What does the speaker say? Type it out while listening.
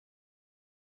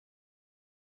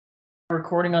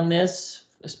recording on this,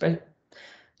 especially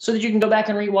so that you can go back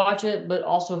and rewatch it, but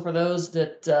also for those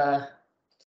that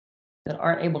that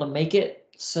aren't able to make it.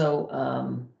 So,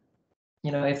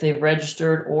 you know, if they've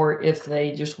registered or if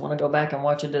they just want to go back and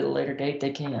watch it at a later date, they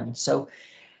can. So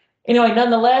anyway,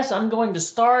 nonetheless, I'm going to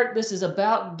start. This is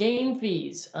about game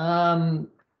fees.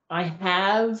 I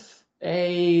have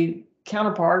a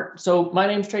counterpart. So my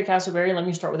name's Trey Castleberry. Let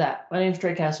me start with that. My name's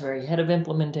Trey Castleberry, head of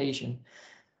implementation.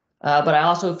 But I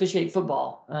also officiate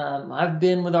football. I've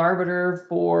been with Arbiter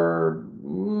for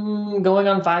going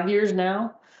on 5 years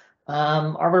now.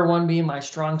 Arbiter 1 being my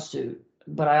strong suit.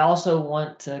 But I also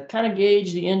want to kind of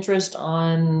gauge the interest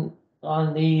on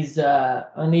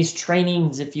these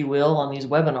trainings, if you will, on these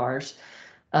webinars,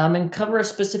 and cover a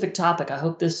specific topic. I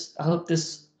hope this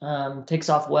takes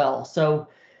off well. So.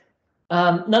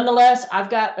 Nonetheless, I've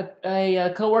got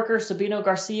a coworker, Sabino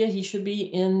Garcia. He should be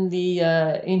in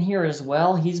here as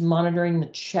well. He's monitoring the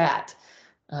chat.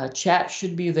 Chat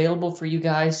should be available for you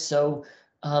guys, so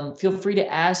feel free to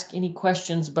ask any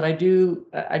questions. But I do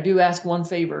ask one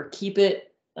favor: keep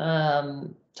it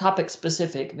topic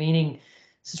specific. Meaning,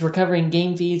 since we're covering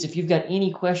game fees, if you've got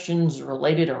any questions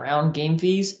related around game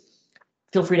fees,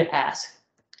 feel free to ask.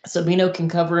 Sabino can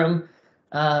cover them.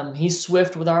 He's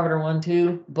swift with Arbiter 1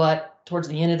 too, but towards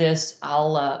the end of this,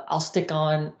 I'll stick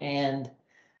on and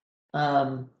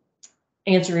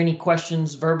answer any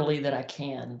questions verbally that I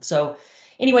can. So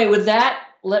anyway, with that,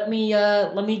 let me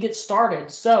get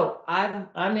started. So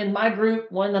I'm in my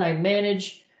group, one that I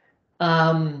manage,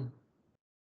 and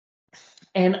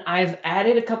I've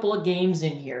added a couple of games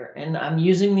in here, and I'm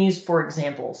using these for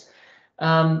examples.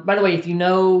 By the way, if you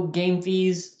know game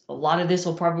fees, a lot of this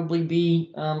will probably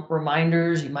be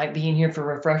reminders. You might be in here for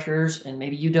refreshers, and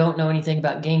maybe you don't know anything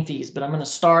about game fees, but I'm going to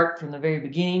start from the very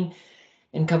beginning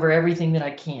and cover everything that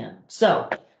I can. So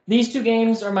these two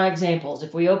games are my examples.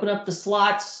 If we open up the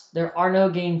slots, there are no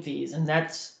game fees, and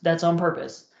that's on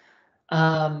purpose.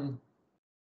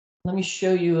 Let me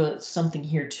show you something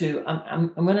here too.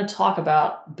 I'm going to talk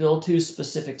about Build 2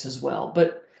 specifics as well,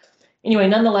 but anyway,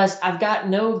 nonetheless, I've got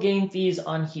no game fees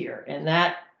on here, and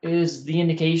that is the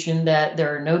indication that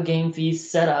there are no game fees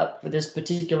set up for this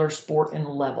particular sport and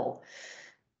level.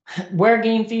 Where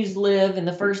game fees live, and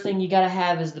the first thing you got to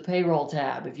have is the payroll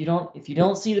tab. If you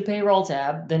don't see the payroll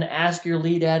tab, then ask your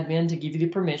lead admin to give you the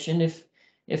permission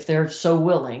if they're so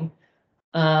willing.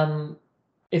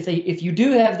 If you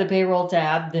do have the payroll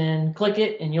tab, then click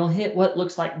it and you'll hit what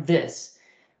looks like this.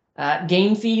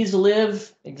 Game fees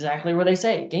live exactly where they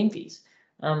say, game fees.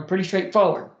 Pretty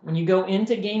straightforward. When you go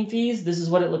into game fees, this is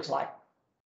what it looks like.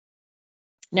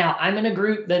 Now, I'm in a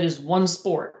group that is one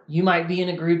sport. You might be in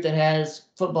a group that has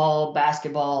football,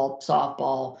 basketball,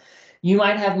 softball. You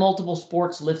might have multiple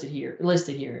sports listed here.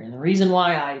 And the reason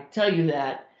why I tell you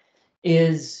that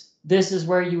is this is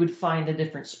where you would find the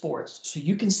different sports. So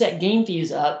you can set game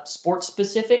fees up, sport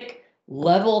specific,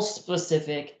 level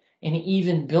specific, and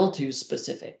even Build 2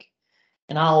 specific.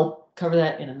 And I'll cover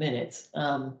that in a minute.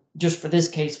 Just for this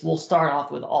case, we'll start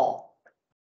off with all.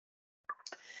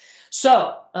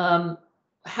 So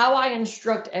how I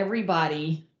instruct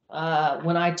everybody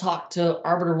when I talk to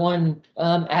Arbiter 1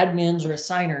 admins or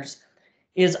assigners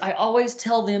is I always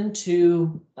tell them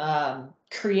to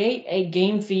create a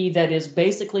game fee that is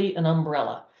basically an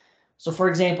umbrella. So for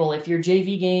example, if your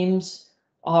JV games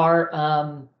are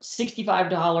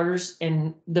 $65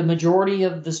 and the majority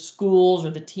of the schools or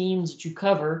the teams that you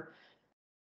cover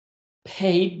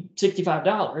paid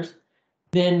 $65,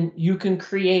 then you can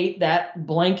create that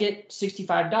blanket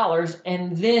 $65.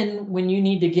 And then when you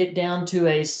need to get down to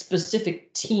a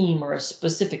specific team or a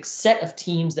specific set of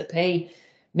teams that pay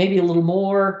maybe a little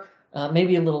more,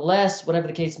 maybe a little less, whatever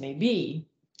the case may be,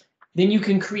 then you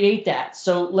can create that.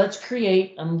 So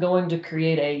I'm going to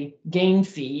create a game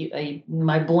fee,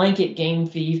 my blanket game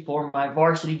fee for my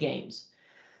varsity games.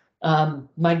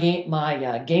 My game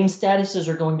statuses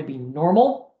are going to be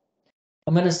normal.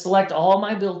 I'm going to select all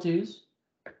my Build 2s.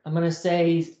 I'm going to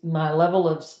say my level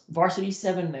of varsity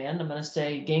 7-man. I'm going to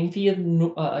say game fee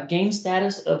of game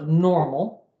status of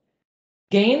normal.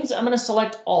 Games, I'm going to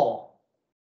select all.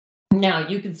 Now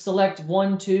you can select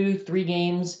 1, 2, 3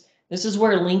 games. This is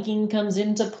where linking comes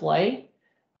into play.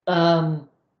 The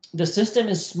system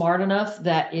is smart enough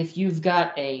that if you've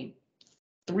got a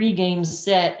 3-game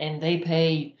set and they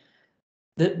pay,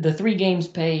 the 3 games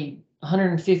pay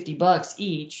 $150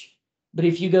 each, but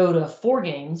if you go to 4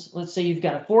 games, let's say you've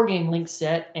got a 4-game link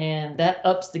set and that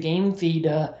ups the game fee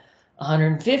to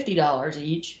 $150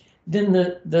 each, then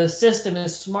the system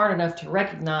is smart enough to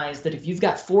recognize that if you've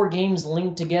got 4 games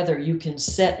linked together, you can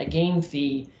set a game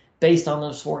fee based on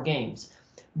those 4 games.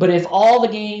 But if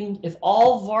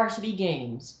all varsity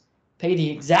games pay the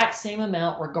exact same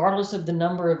amount, regardless of the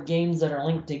number of games that are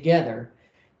linked together,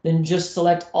 then just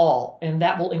select all, and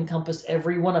that will encompass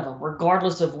every one of them,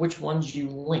 regardless of which ones you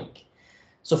link.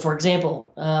 So for example,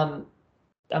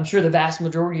 I'm sure the vast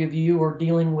majority of you are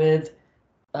dealing with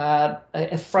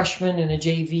a freshman and a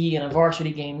JV and a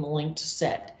varsity game linked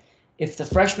set. If the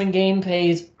freshman game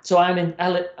pays, so I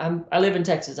live in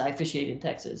Texas. I officiate in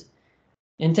Texas.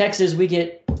 In Texas, we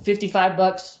get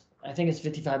 $55. I think it's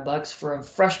 $55 for a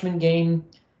freshman game,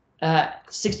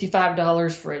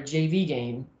 $65 for a JV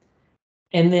game,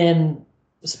 and then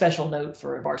a special note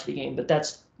for a varsity game, but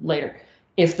that's later.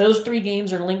 If those 3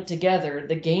 games are linked together,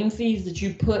 the game fees that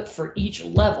you put for each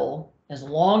level, as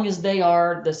long as they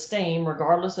are the same,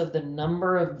 regardless of the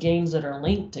number of games that are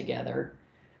linked together,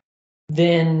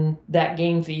 then that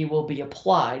game fee will be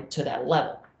applied to that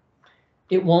level.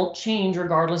 It won't change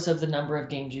regardless of the number of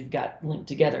games you've got linked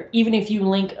together. Even if you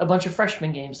link a bunch of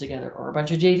freshman games together or a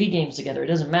bunch of JV games together, it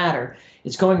doesn't matter.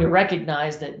 It's going to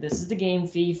recognize that this is the game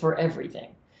fee for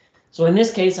everything. So in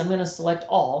this case, I'm going to select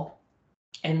all.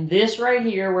 And this right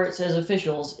here where it says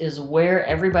officials is where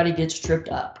everybody gets tripped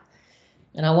up.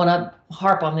 And I want to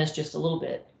harp on this just a little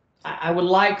bit. I would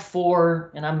like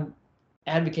for, and I'm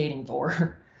advocating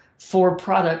for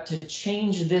product to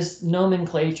change this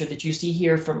nomenclature that you see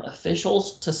here from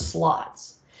officials to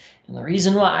slots. And the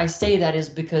reason why I say that is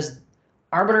because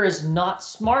Arbiter is not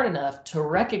smart enough to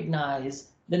recognize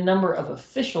the number of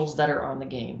officials that are on the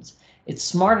games. It's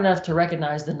smart enough to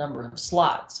recognize the number of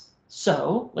slots.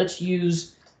 So let's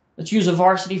use a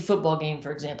varsity football game,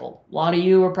 for example. A lot of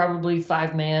you are probably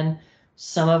 5-man.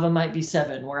 Some of them might be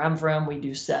 7. Where I'm from, we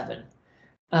do 7.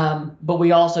 But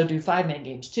we also do 5-man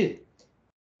games too.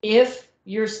 If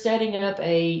you're setting up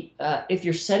a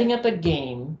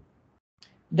game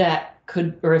that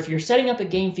could, or if you're setting up a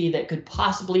game fee that could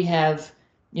possibly have,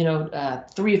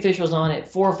 3 officials on it,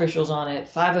 4 officials on it,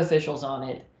 5 officials on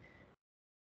it,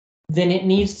 then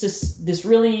this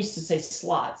really needs to say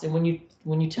slots. And when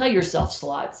you tell yourself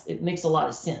slots, it makes a lot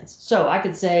of sense. So I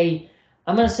could say,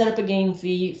 I'm going to set up a game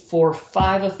fee for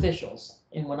 5 officials.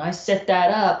 And when I set that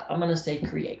up, I'm going to say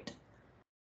create.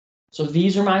 So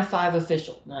these are my 5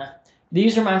 officials.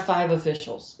 These are my 5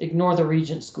 officials. Ignore the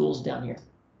Regent schools down here.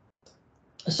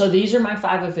 So these are my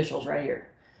 5 officials right here.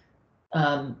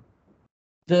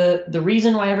 The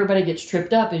reason why everybody gets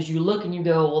tripped up is you look and you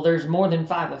go, well, there's more than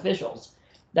 5 officials.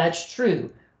 That's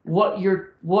true. What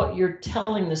you're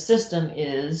telling the system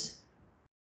is,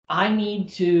 I need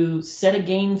to set a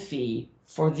game fee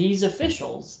for these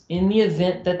officials in the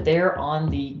event that they're on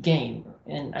the game.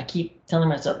 And I keep telling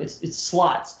myself it's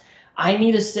slots. I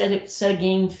need to set a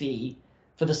game fee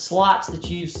for the slots that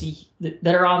you see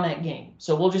that are on that game.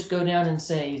 So we'll just go down and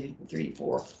say 3,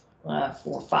 4,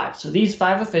 5. So these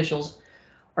 5 officials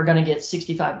are going to get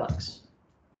 $65,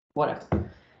 whatever,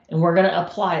 and we're going to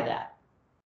apply that.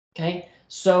 Okay,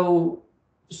 so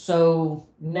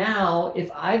now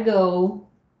if I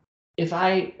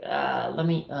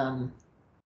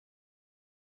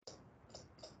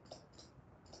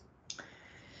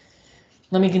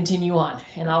let me continue on,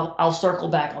 and I'll circle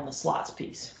back on the slots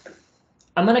piece.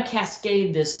 I'm going to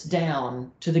cascade this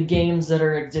down to the games that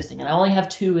are existing, and I only have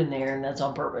 2 in there, and that's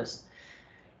on purpose.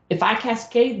 If I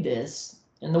cascade this,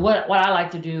 and what I like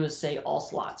to do is say all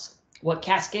slots. What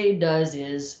cascade does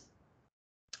is,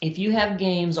 if you have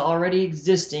games already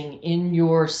existing in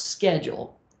your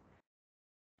schedule,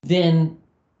 then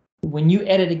when you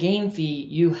edit a game fee,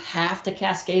 you have to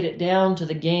cascade it down to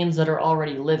the games that are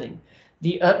already living.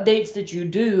 The updates that you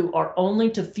do are only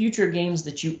to future games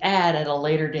that you add at a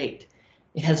later date.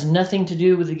 It has nothing to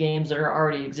do with the games that are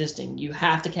already existing. You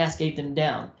have to cascade them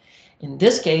down. In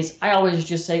this case, I always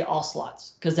just say all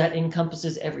slots because that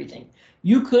encompasses everything.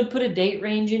 You could put a date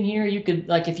range in here. You could,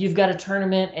 like, if you've got a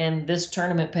tournament and this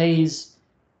tournament pays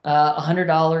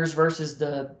 $100 versus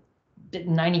the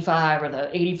 95 or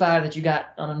the 85 that you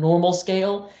got on a normal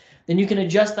scale, then you can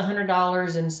adjust the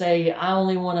 $100 and say, I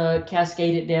only want to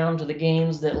cascade it down to the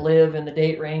games that live in the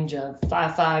date range of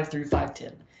 5.5 through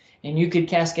 5.10. And you could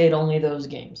cascade only those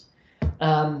games.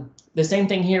 The same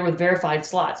thing here with verified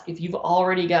slots. If you've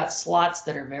already got slots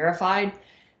that are verified,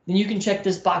 then you can check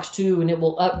this box too, and it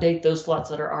will update those slots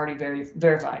that are already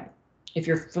verified. If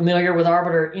you're familiar with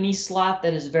Arbiter, any slot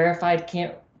that is verified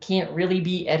can't really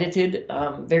be edited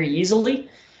very easily.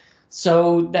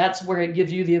 So that's where it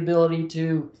gives you the ability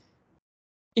to,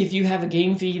 if you have a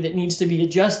game fee that needs to be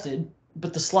adjusted,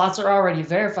 but the slots are already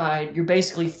verified, you're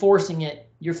basically forcing it.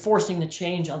 You're forcing the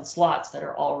change on slots that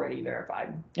are already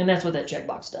verified. And that's what that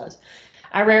checkbox does.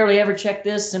 I rarely ever check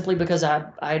this simply because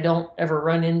I don't ever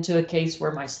run into a case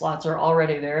where my slots are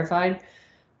already verified,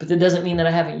 but that doesn't mean that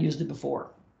I haven't used it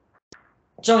before.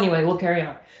 So anyway, we'll carry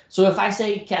on. So if I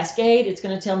say cascade, it's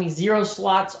going to tell me 0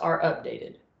 slots are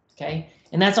updated. Okay,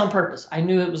 and that's on purpose. I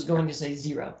knew it was going to say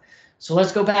 0. So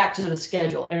let's go back to the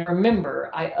schedule. And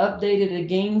remember, I updated a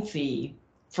game fee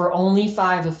for only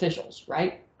 5 officials,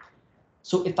 right?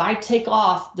 So if I take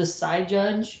off the side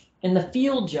judge and the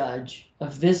field judge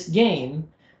of this game,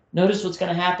 notice what's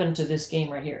going to happen to this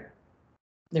game right here.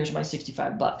 There's my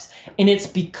 $65. And it's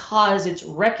because it's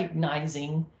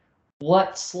recognizing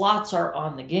what slots are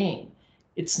on the game.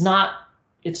 It's not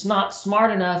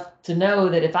smart enough to know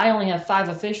that if I only have 5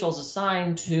 officials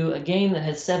assigned to a game that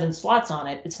has 7 slots on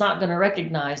it, it's not going to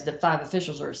recognize that 5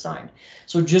 officials are assigned.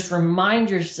 So just remind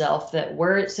yourself that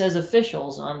where it says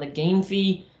officials on the game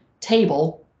fee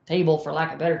table for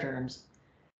lack of better terms,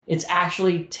 it's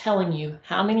actually telling you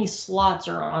how many slots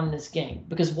are on this game.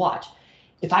 Because watch,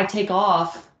 if I take one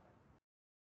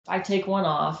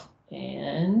off,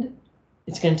 and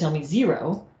it's going to tell me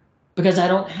 0 because I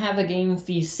don't have a game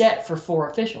fee set for 4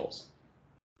 officials.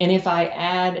 And if I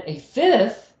add a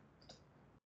 5th,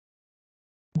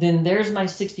 then there's my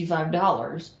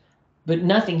 $65, but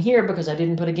nothing here because I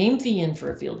didn't put a game fee in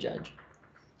for a field judge.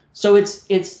 So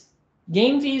it's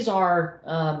game fees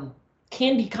are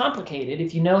can be complicated.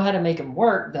 If you know how to make them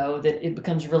work, though, that it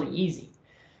becomes really easy.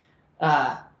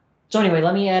 So anyway,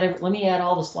 let me add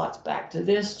all the slots back to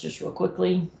this just real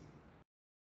quickly.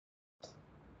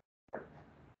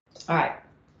 All right.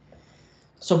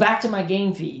 So back to my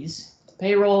game fees,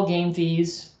 payroll game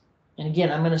fees, and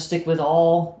again, I'm going to stick with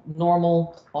all,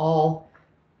 normal, all.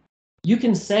 You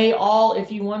can say all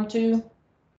if you want to.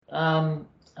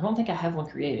 I don't think I have one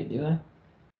created, do I?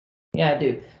 Yeah, I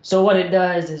do. So what it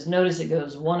does is notice it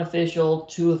goes 1 official,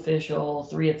 2 official,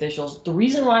 3 officials. The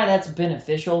reason why that's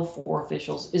beneficial, 4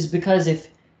 officials, is because if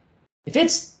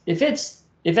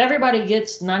everybody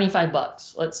gets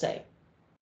 $95, let's say,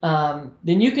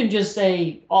 then you can just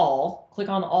say all, click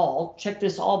on all, check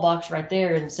this all box right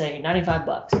there and say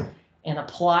 $95 and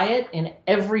apply it in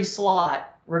every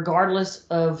slot, regardless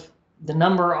of the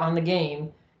number on the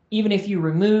game. Even if you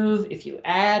remove, if you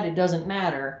add, it doesn't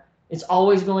matter. It's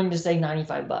always going to say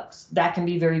 $95. That can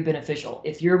be very beneficial.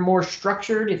 If you're more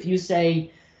structured, if you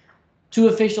say 2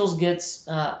 officials gets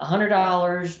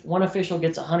 $100, 1 official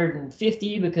gets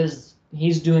 $150 because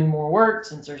he's doing more work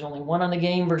since there's only 1 on the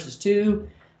game versus 2.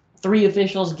 3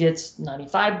 officials gets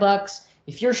 $95.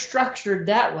 If you're structured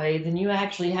that way, then you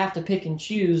actually have to pick and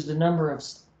choose the number of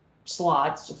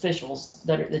slots, officials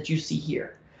that you see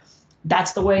here.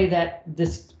 That's the way that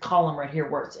this column right here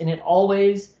works. And it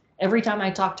always, every time I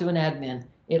talk to an admin,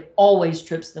 it always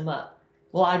trips them up.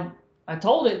 Well, I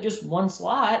told it just 1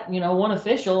 slot, 1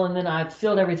 official, and then I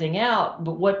filled everything out.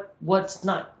 But what's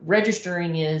not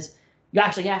registering is you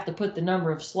actually have to put the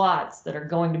number of slots that are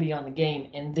going to be on the game,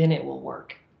 and then it will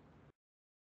work.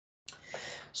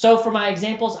 So for my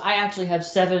examples, I actually have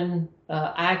 7.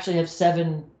 I actually have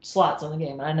 7 slots on the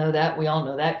game, and I know that. We all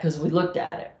know that because we looked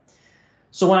at it.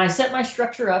 So when I set my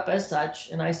structure up as such,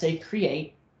 and I say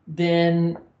create,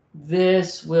 then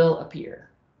this will appear.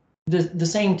 The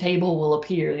same table will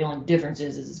appear. The only difference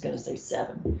is it's going to say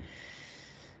 7.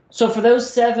 So for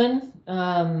those 7,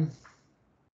 you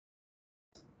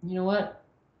know what?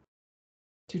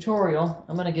 Tutorial,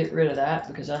 I'm going to get rid of that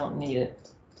because I don't need it.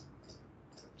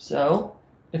 So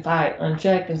if I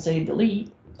uncheck and say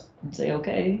delete and say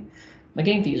OK, my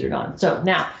game fees are gone. So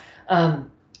now,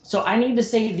 so I need to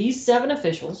say these 7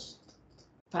 officials,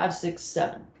 5, 6,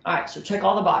 7. All right, so check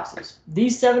all the boxes.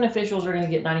 These 7 officials are going to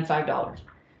get $95.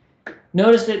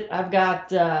 Notice that I've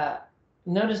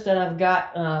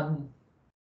got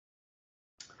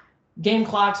game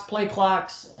clocks, play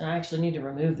clocks, and I actually need to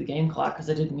remove the game clock because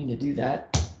I didn't mean to do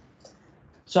that.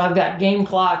 So I've got game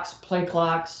clocks, play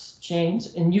clocks,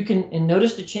 chains, and you can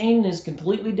notice the chain is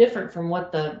completely different from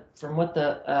what the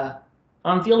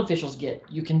on-field officials get.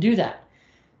 You can do that.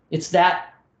 It's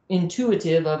that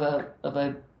intuitive of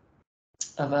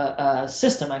a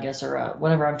system, I guess, or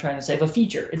whatever I'm trying to say, of a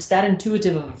feature. It's that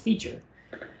intuitive of a feature.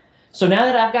 So now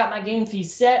that I've got my game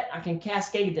fees set, I can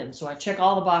cascade them. So I check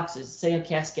all the boxes, say a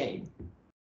cascade.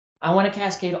 I want to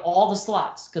cascade all the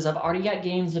slots because I've already got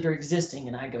games that are existing,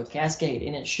 and I go cascade,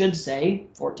 and it should say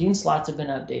 14 slots have been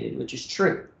updated, which is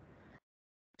true.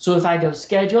 So if I go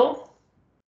schedule,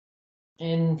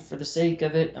 and for the sake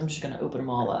of it, I'm just going to open them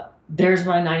all up. There's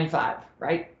my 95,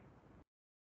 right?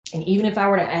 And even if I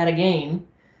were to add a game,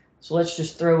 so let's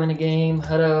just throw in a game,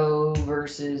 Hutto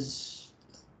versus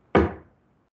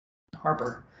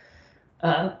Harper.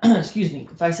 Excuse me,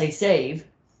 if I say save,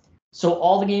 So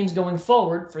all the games going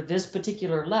forward for this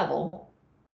particular level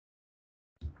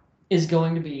is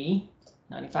going to be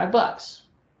 $95.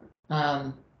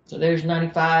 So there's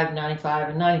 95, 95,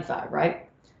 and 95, right?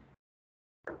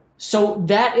 So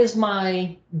that is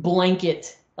my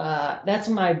blanket. That's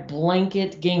my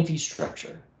blanket game fee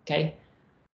structure. Okay.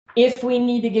 If we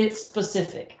need to get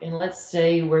specific, and let's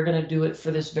say we're going to do it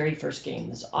for this very first game,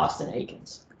 this Austin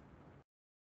Aikens,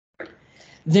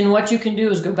 then what you can do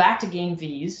is go back to game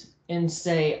fees and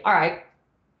say, all right,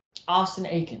 Austin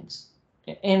Aikens.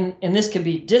 And this can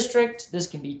be district, this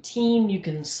can be team, you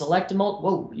can select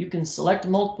you can select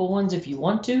multiple ones if you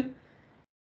want to.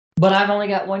 But I've only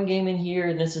got one game in here,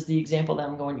 and this is the example that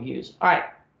I'm going to use. All right,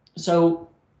 so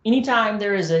anytime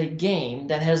there is a game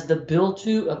that has the bill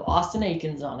to of Austin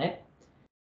Aikens on it,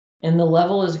 and the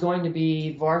level is going to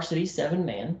be varsity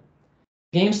 7-man,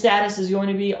 game status is going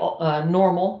to be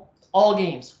normal, all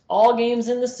games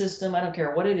in the system, I don't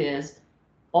care what it is,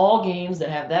 all games that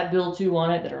have that bill to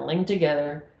on it that are linked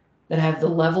together, that have the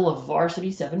level of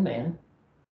varsity 7-man,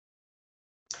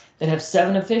 that have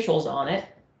 7 officials on it,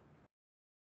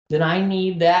 then I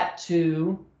need that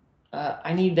to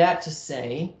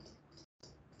say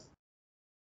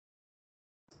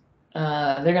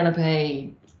they're going to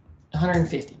pay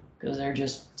 150 because they're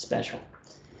just special.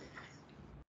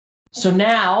 So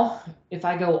now if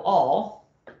I go all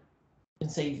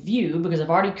and say view, because I've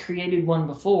already created one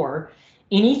before,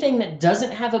 anything that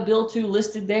doesn't have a bill to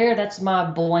listed there, that's my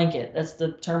blanket. That's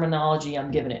the terminology I'm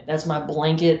giving it. That's my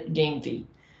blanket game fee.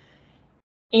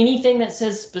 Anything that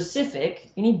says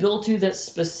specific, any bill to that's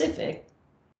specific,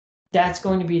 that's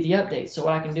going to be the update. So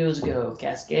what I can do is go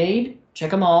cascade,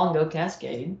 check them all and go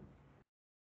cascade,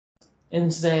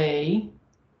 and say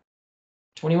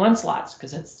 21 slots,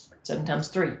 because that's 7 times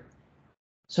 3.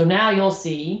 So now you'll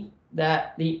see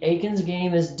that the Aikens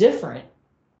game is different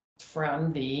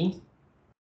from the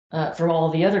from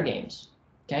all the other games.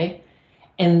 Okay,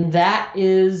 and that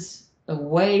is a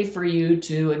way for you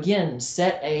to again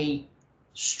set a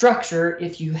structure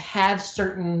if you have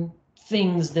certain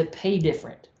things that pay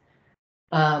different.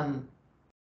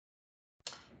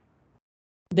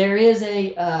 There is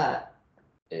a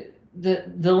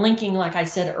the linking, like I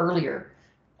said earlier.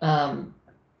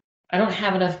 I don't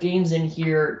have enough games in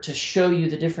here to show you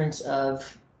the difference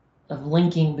of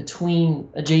linking between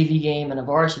a JV game and a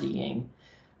varsity game.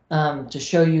 To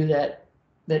show you that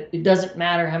it doesn't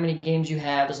matter how many games you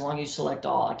have as long as you select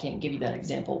all. I can't give you that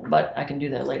example, but I can do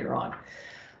that later on.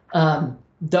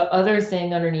 The other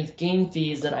thing underneath game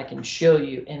fees that I can show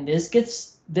you, and this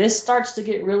starts to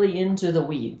get really into the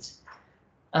weeds.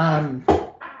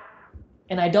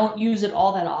 And I don't use it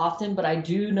all that often, but I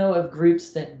do know of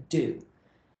groups that do.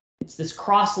 It's this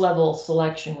cross-level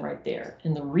selection right there.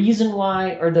 And the reason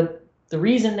why, or the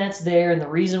reason that's there and the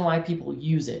reason why people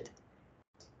use it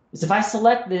is if I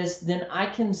select this, then I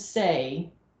can say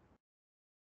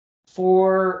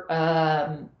for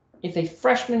if a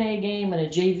freshman A game and a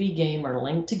JV game are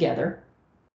linked together,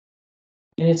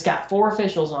 and it's got 4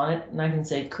 officials on it, and I can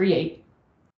say create,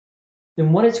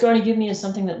 then what it's going to give me is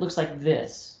something that looks like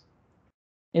this.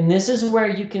 And this is where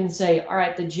you can say, all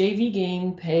right, the JV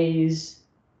game pays,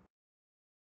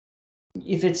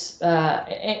 if it's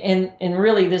and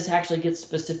really this actually gets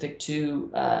specific to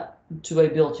a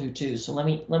bill to too. So let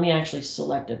me actually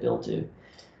select a bill to,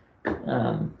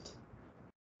 and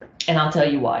I'll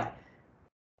tell you why.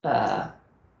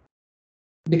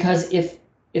 Because if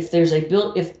there's a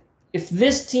bill, if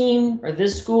this team or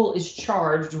this school is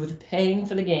charged with paying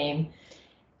for the game,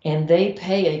 and they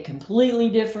pay a completely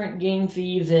different game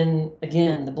fee than,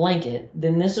 again, the blanket,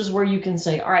 then this is where you can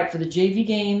say, all right, for the JV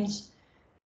games,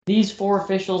 these 4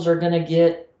 officials are going to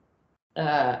get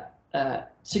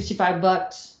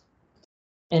 $65,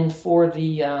 and for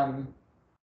the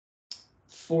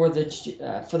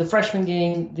freshman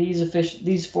game,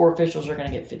 these 4 officials are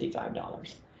going to get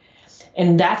 $55.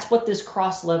 And that's what this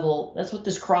cross level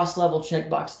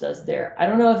checkbox does there. I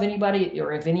don't know if anybody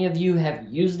or if any of you have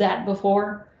used that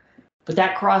before, but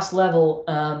that cross level,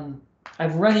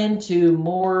 I've run into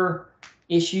more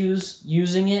issues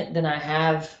using it than I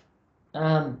have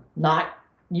not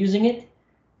using it.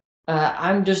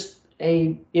 I'm just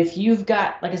if you've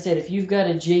got, like I said, if you've got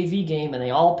a JV game and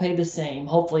they all pay the same,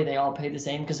 hopefully they all pay the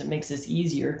same because it makes this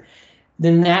easier,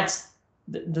 then that's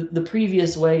the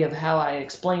previous way of how I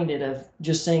explained it, of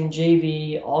just saying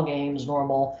JV, all games,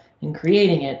 normal, and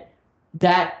creating it.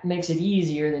 That makes it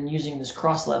easier than using this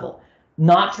cross level.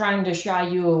 Not trying to shy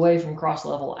you away from cross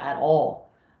level at all.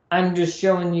 I'm just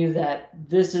showing you that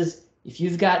this is, if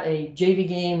you've got a JV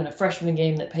game and a freshman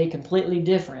game that pay completely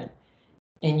different,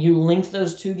 and you link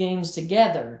those 2 games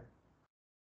together,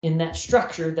 in that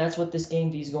structure, that's what this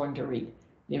game fee is going to read.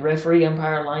 The referee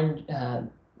umpire line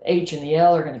H and the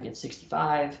L are going to get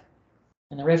 65,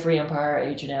 and the referee umpire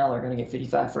H and L are going to get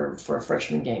 55 for a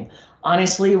freshman game.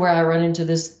 Honestly, where I run into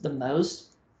this the most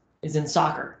is in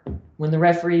soccer. When the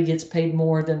referee gets paid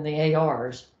more than the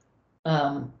ARs,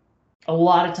 a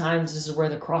lot of times this is where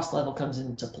the cross level comes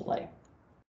into play.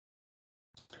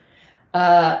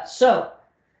 So,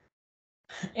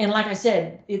 and like I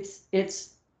said, it's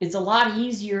a lot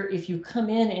easier if you come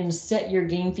in and set your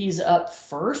game fees up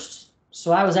first.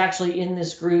 So I was actually in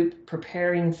this group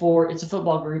preparing for, it's a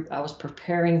football group, I was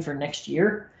preparing for next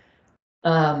year.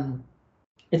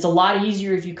 It's a lot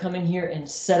easier if you come in here and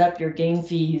set up your game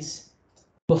fees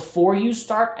before you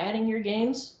start adding your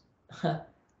games.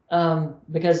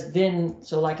 Because then,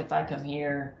 so like if I come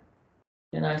here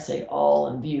and I say all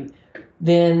and view,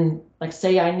 then like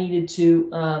say I needed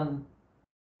to,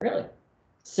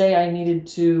 say I needed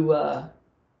to,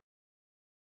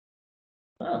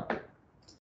 oh.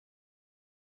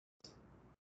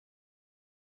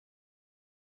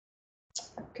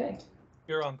 Okay.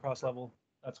 You're on cross level.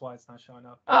 That's why it's not showing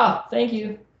up. Ah, thank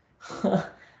you.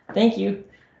 Thank you.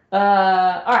 All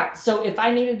right. So if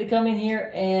I needed to come in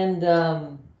here and,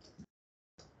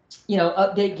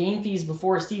 update game fees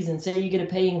before a season, say you get a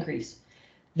pay increase,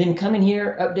 then come in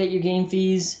here, update your game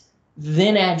fees,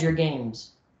 then add your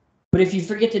games. But if you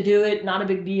forget to do it, not a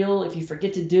big deal. If you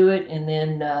forget to do it, and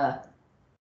then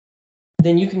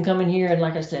you can come in here and,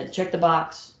 like I said, check the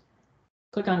box,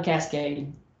 click on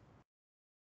Cascade.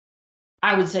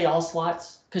 I would say all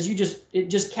slots because it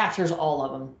just captures all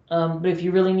of them. But if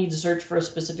you really need to search for a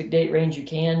specific date range, you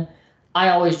can. I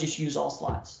always just use all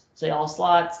slots. Say all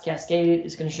slots, cascade it.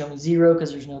 It's going to show me 0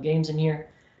 because there's no games in here.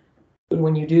 But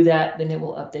when you do that, then it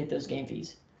will update those game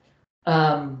fees.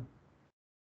 I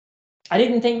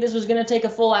didn't think this was going to take a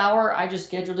full hour. I just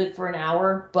scheduled it for an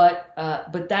hour, but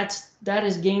that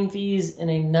is game fees in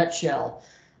a nutshell.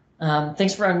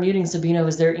 Thanks for unmuting, Sabino.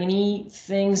 Is there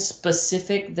anything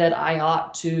specific that I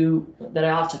ought to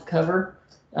cover?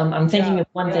 I'm thinking of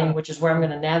one thing, which is where I'm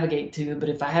going to navigate to. But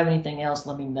if I have anything else,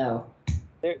 let me know.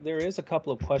 There is a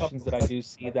couple of questions that I do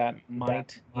see that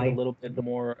might need a little bit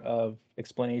more of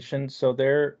explanation. So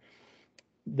there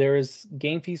is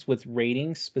game fees with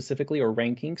ratings specifically or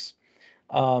rankings.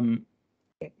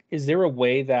 Is there a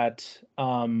way that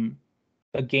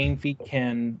a game fee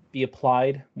can be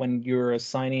applied when you're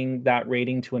assigning that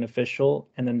rating to an official,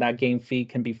 and then that game fee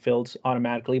can be filled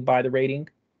automatically by the rating?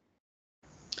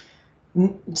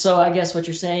 So I guess what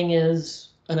you're saying is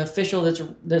an official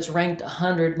that's ranked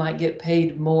 100 might get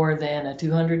paid more than a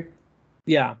 200?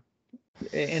 Yeah,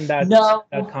 and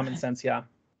that common sense, yeah.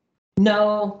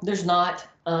 No, there's not.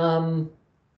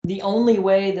 The only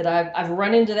way that I've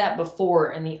run into that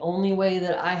before, and the only way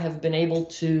that I have been able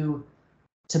to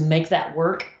make that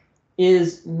work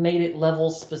is made it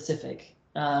level specific.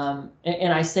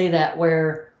 And I say that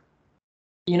where,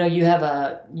 you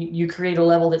have you create a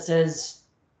level that says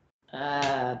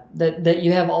that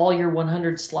you have all your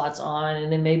 100 slots on,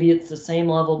 and then maybe it's the same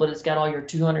level, but it's got all your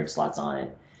 200 slots on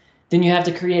it. Then you have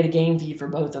to create a game fee for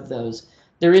both of those.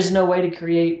 There is no way to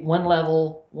create one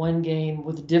level, one game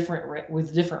with different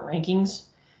rankings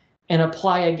and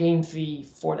apply a game fee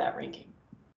for that ranking.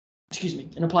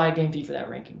 And apply a game fee for that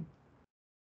ranking.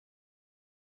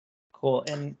 Cool.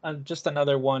 And just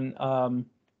another one.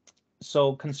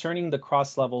 So concerning the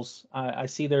cross levels, I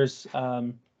see there's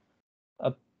a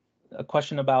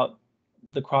question about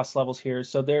the cross levels here.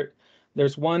 So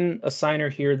there's one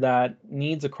assigner here that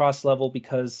needs a cross level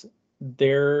because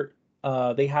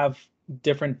they have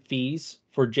different fees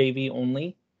for JV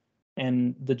only,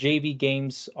 and the JV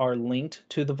games are linked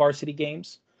to the varsity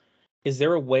games. Is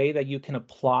there a way that you can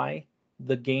apply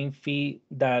the game fee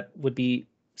that would be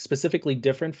specifically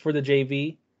different for the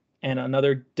JV and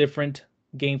another different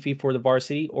game fee for the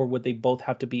varsity, or would they both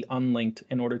have to be unlinked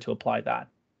in order to apply that?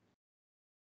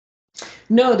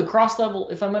 No, the cross level,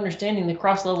 if I'm understanding, the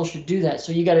cross level should do that.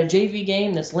 So you got a JV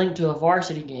game that's linked to a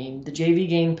varsity game. The JV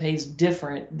game pays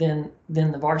different than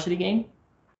the varsity game.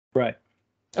 Right.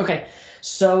 Okay.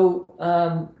 So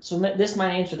this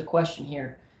might answer the question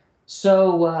here.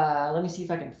 So let me see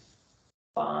if I can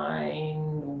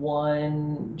find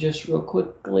one just real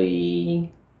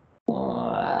quickly.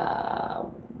 Right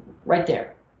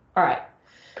there. All right.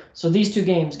 So these two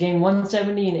games, game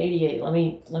 170 and 88.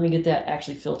 Let me get that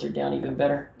actually filtered down even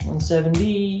better.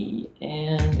 170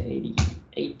 and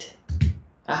 88.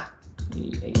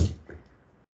 88.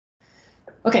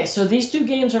 Okay, so these two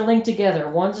games are linked together.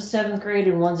 One's a 7th grade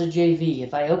and one's a JV.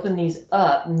 If I open these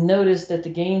up, notice that the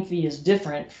game fee is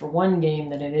different for one game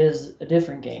than it is a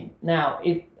different game. Now,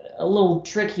 a little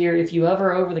trick here. If you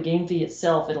hover over the game fee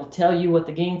itself, it'll tell you what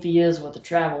the game fee is, what the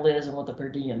travel is, and what the per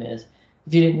diem is.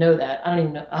 If you didn't know that, I don't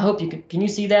even know. I hope you can you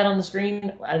see that on the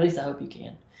screen? At least I hope you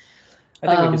can. I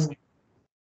think we can see.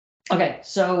 Okay,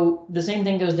 so the same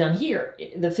thing goes down here.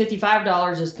 The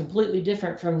 $55 is completely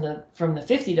different from the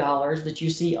 $50 that you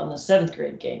see on the 7th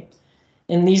grade game.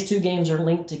 And these two games are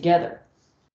linked together.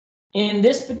 In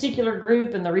this particular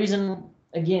group, and the reason,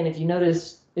 again, if you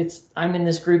notice, I'm in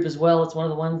this group as well. It's one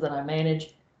of the ones that I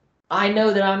manage. I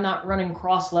know that I'm not running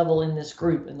cross level in this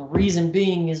group, and the reason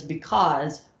being is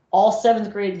because all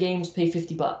 7th grade games pay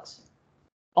 $50.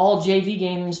 All JV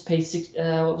games pay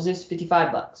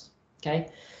 $55. Okay,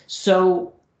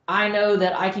 so I know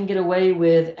that I can get away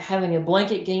with having a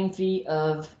blanket game fee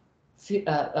of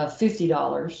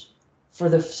 $50 for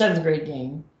the 7th grade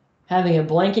game, having a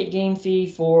blanket game fee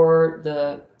for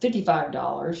the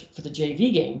 $55 for the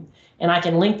JV game, and I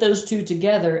can link those two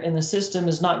together, and the system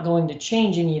is not going to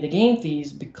change any of the game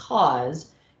fees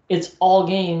because it's all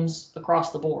games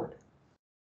across the board.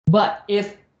 But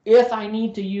if I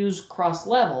need to use cross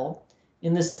level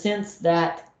in the sense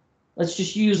that, let's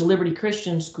just use Liberty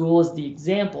Christian School as the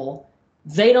example,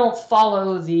 they don't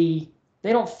follow the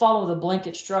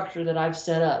blanket structure that I've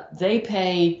set up. They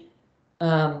pay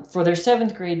for their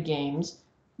 7th grade games,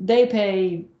 they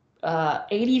pay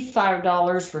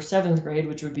 $85 for 7th grade,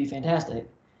 which would be fantastic,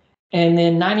 and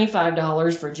then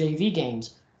 $95 for JV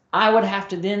games. I would have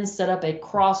to then set up a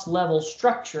cross-level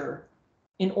structure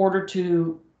in order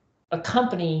to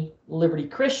accompany Liberty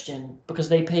Christian because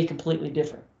they pay completely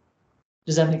different.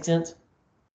 Does that make sense?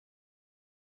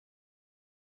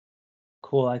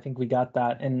 Cool. I think we got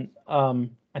that. And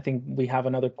I think we have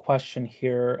another question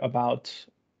here about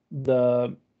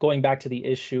going back to the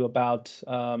issue about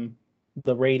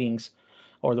the ratings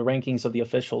or the rankings of the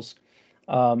officials.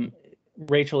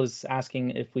 Rachel is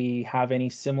asking if we have any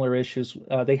similar issues.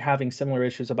 They having similar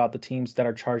issues about the teams that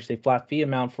are charged a flat fee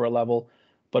amount for a level,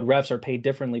 but refs are paid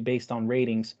differently based on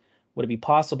ratings. Would it be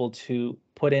possible to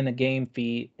put in a game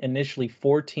fee initially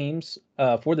for teams,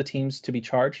 for the teams to be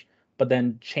charged, but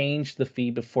then change the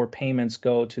fee before payments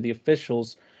go to the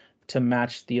officials to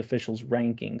match the officials'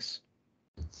 rankings?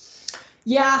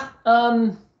 Yeah.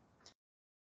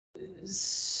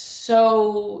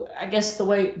 So I guess the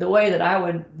way that I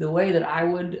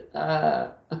would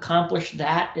accomplish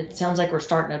that, it sounds like we're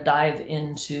starting to dive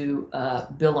into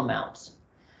bill amounts.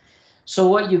 So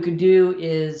what you could do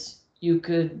is you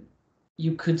could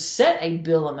set a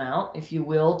bill amount, if you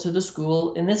will, to the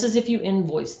school, and this is if you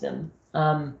invoice them.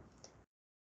 I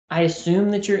assume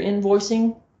that you're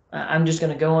invoicing. I'm just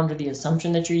going to go under the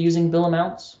assumption that you're using bill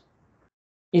amounts.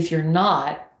 If you're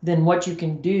not, then what you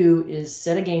can do is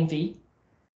set a game fee.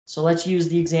 So let's use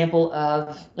the example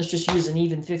of, let's just use an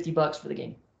even $50 for the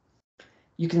game.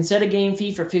 You can set a game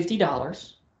fee for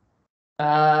 $50,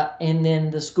 and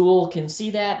then the school can see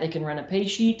that. They can run a pay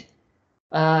sheet,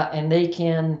 and they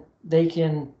can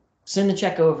send the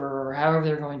check over or however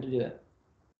they're going to do it.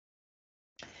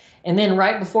 And then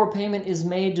right before payment is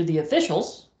made to the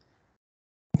officials,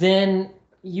 then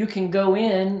you can go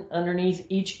in underneath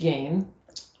each game.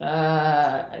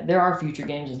 There are future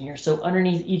games in here. So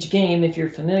underneath each game, if you're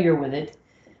familiar with it,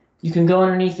 you can go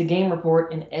underneath the game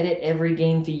report and edit every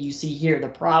game fee you see here.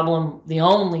 The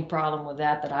only problem with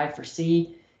that I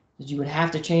foresee is you would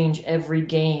have to change every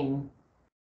game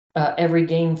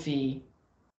fee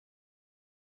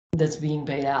that's being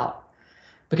paid out.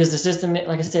 Because the system,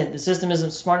 like I said, the system isn't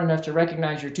smart enough to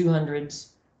recognize your 200s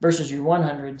versus your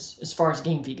 100s as far as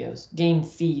game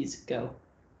fees go.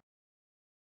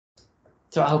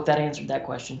 So I hope that answered that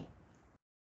question.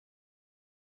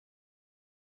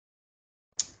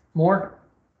 More?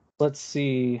 Let's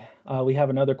see. We have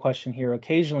another question here.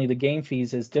 Occasionally, the game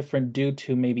fees is different due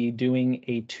to maybe doing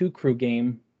a 2-crew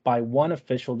game by one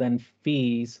official, then the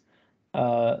fees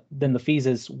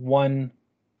is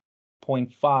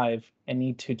 1.5 and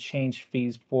need to change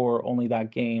fees for only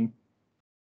that game.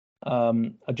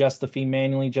 Adjust the fee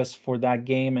manually just for that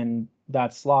game and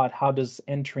that slot. How does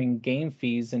entering game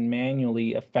fees and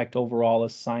manually affect overall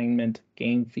assignment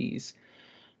game fees?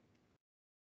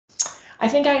 I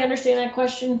think I understand that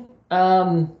question.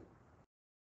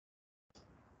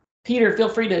 Peter, feel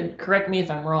free to correct me if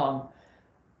I'm wrong.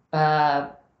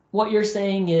 What you're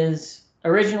saying is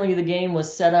originally the game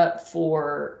was set up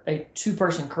for a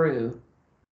 2-person crew,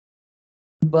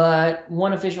 but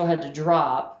one official had to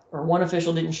drop, or one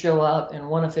official didn't show up, and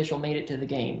one official made it to the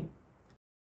game.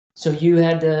 So you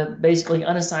had to basically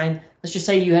unassign, let's just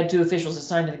say you had 2 officials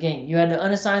assigned to the game. You had to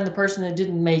unassign the person that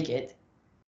didn't make it,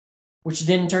 which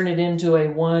then turned it into a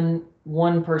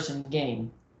one-person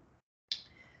game.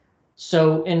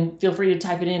 So, and feel free to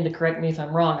type it in to correct me if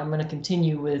I'm wrong. I'm going to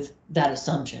continue with that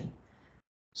assumption.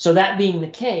 So that being the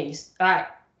case, all right,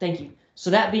 thank you.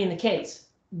 So that being the case,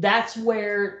 that's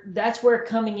where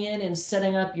coming in and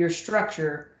setting up your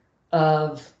structure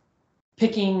of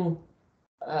picking,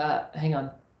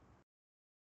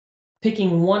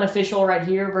 picking one official right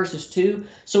here versus two.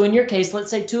 So in your case,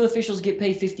 let's say two officials get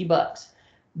paid $50,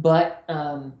 but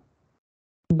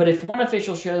if one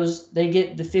official shows, they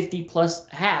get the 50 plus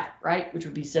half, right, which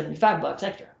would be $75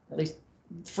 extra. At least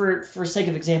for sake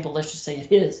of example, let's just say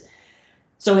it is.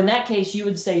 So in that case, you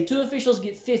would say two officials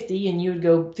get 50, and you would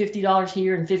go $50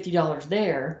 here and $50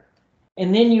 there.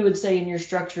 And then you would say in your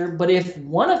structure, but if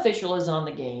one official is on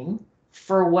the game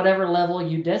for whatever level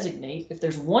you designate, if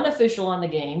there's one official on the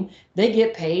game, they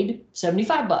get paid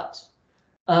 $75.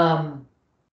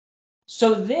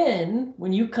 So then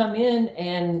when you come in,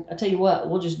 and I tell you what,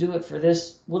 we'll just do it for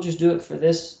this. We'll just do it for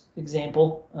this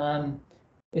example.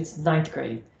 It's ninth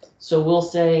grade. So we'll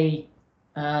say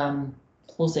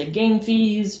game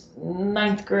fees,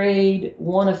 ninth grade,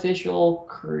 one official,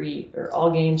 create, or all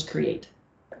games create.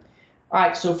 All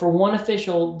right, so for one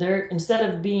official, there, instead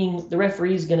of being, the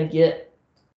referee's going to get,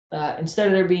 instead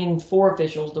of there being four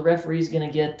officials, the referee's going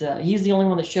to get, he's the only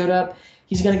one that showed up,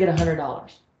 he's going to get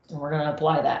 $100, and we're going to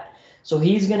apply that. So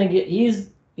he's going to get, he's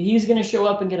going to show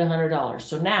up and get $100.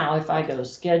 So now if I go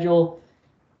schedule,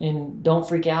 and don't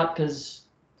freak out because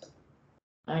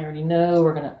I already know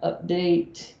we're going to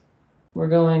update. We're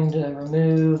going to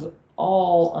remove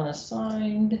all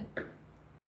unassigned.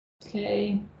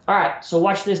 Okay. All right. So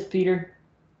watch this, Peter.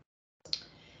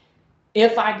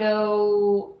 If I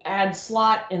go add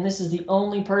slot and this is the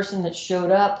only person that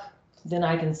showed up, then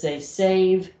I can say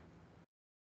save.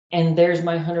 And there's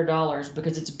my $100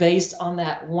 because it's based on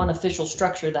that one official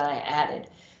structure that I added.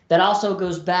 That also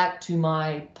goes back to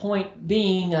my point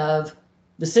being of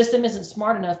the system isn't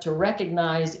smart enough to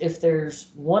recognize if there's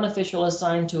one official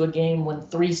assigned to a game when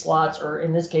 3 slots, or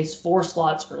in this case 4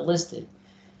 slots, are listed.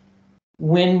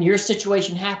 When your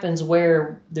situation happens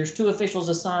where there's 2 officials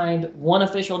assigned, one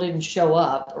official didn't show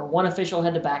up, or one official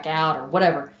had to back out, or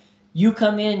whatever, you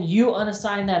come in, you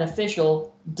unassign that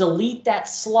official, delete that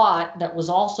slot that was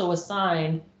also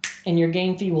assigned, and your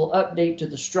game fee will update to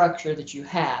the structure that you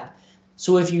have.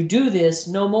 So if you do this,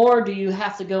 no more do you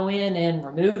have to go in and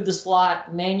remove the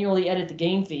slot, manually edit the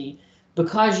game fee,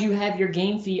 because you have your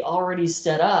game fee already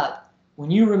set up.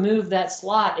 When you remove that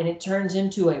slot and it turns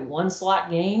into a 1-slot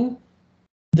game,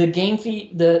 the game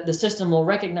fee, the system will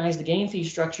recognize the game fee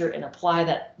structure and apply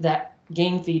that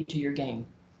game fee to your game.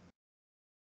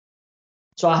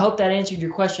 So I hope that answered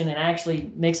your question and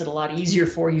actually makes it a lot easier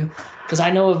for you, because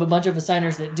I know of a bunch of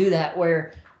assigners that do that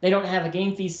where they don't have a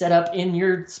game fee set up in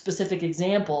your specific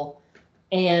example,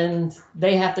 and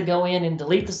they have to go in and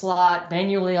delete the slot,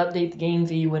 manually update the game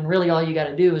fee, when really all you got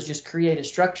to do is just create a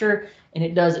structure and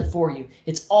it does it for you.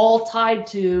 It's all tied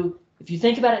to, if you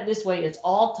think about it this way, it's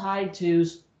all tied to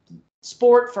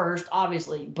sport first,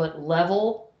 obviously, but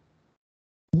level,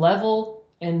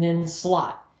 and then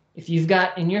slot. If you've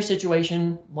got, in your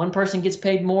situation, one person gets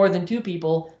paid more than 2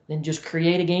 people, then just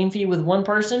create a game fee with 1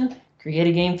 person, create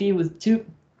a game fee with 2,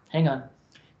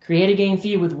 create a game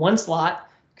fee with 1 slot,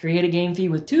 create a game fee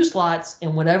with 2 slots,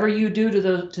 and whatever you do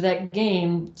to that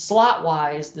game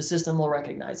slot-wise, the system will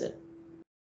recognize it.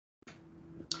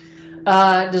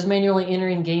 Does manually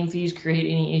entering game fees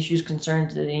create any issues,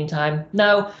 concerns at any time?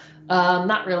 No,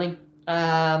 not really.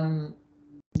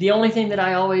 The only thing that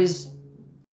I always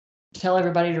tell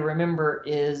everybody to remember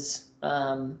is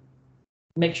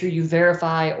make sure you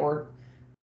verify, or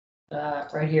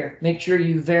right here, make sure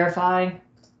you verify,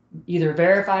 either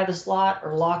verify the slot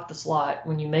or lock the slot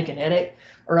when you make an edit,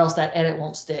 or else that edit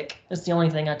won't stick. That's the only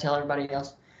thing I tell everybody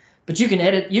else. But you can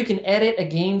edit a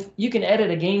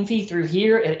game fee through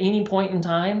here at any point in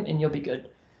time, and you'll be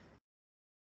good.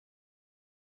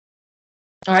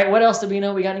 All right, what else do we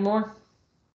know? We got any more?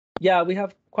 Yeah, we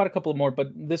have quite a couple more,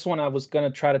 but this one I was going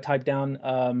to try to type down.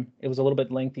 It was a little bit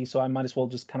lengthy, so I might as well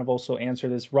just kind of also answer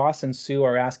this. Ross and Sue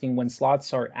are asking, when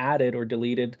slots are added or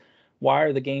deleted, why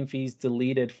are the game fees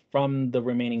deleted from the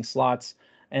remaining slots?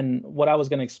 And what I was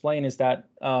going to explain is that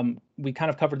we kind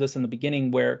of covered this in the beginning,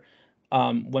 where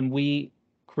when we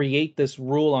create this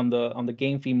rule on the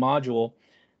game fee module,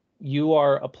 you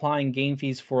are applying game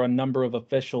fees for a number of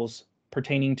officials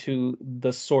pertaining to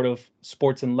the sort of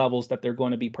sports and levels that they're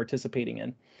going to be participating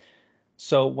in.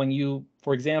 So when you,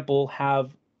 for example,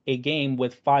 have a game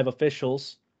with 5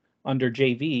 officials under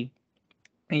JV,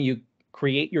 and you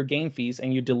create your game fees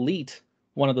and you delete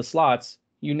one of the slots,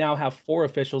 you now have 4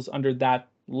 officials under that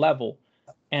level.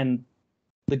 And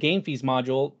the game fees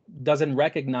module doesn't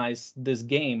recognize this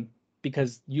game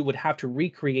because you would have to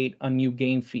recreate a new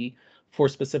game fee for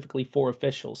specifically for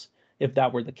officials if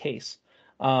that were the case.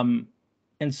 And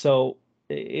so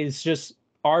it's just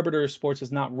Arbiter Sports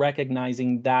is not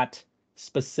recognizing that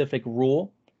specific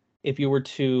rule. If you were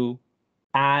to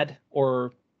add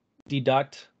or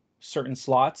deduct certain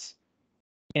slots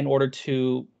in order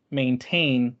to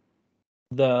maintain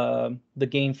the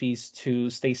game fees to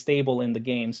stay stable in the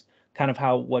games, kind of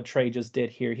how what Trey just did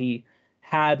here. He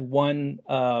had one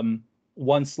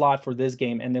slot for this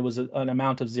game, and there was an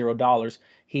amount of $0.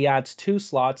 He adds 2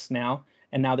 slots now,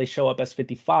 and now they show up as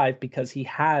 55 because he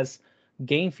has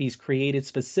game fees created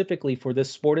specifically for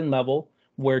this sport and level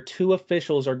where 2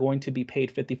 officials are going to be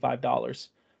paid $55.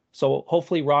 So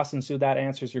hopefully, Ross and Sue, that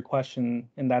answers your question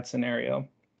in that scenario.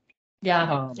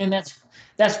 Yeah, and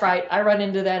that's right. I run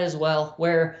into that as well,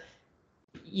 where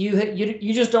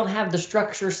you just don't have the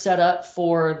structure set up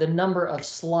for the number of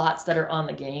slots that are on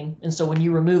the game, and so when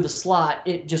you remove a slot,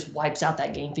 it just wipes out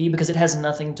that game fee because it has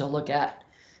nothing to look at,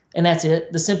 and that's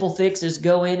it. The simple fix is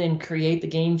go in and create the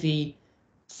game fee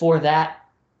for that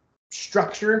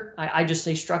structure. I just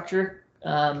say structure,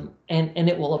 and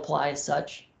it will apply as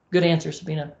such. Good answer,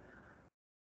 Sabina.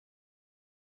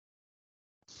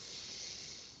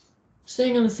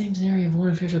 Staying on the same scenario of one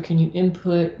official, can you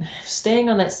input? Staying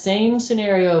on that same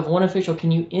scenario of one official,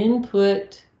 can you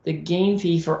input the game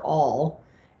fee for all,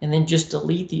 and then just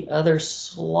delete the other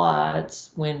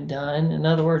slots when done? In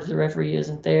other words, the referee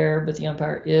isn't there, but the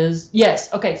umpire is.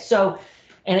 Yes. Okay. So,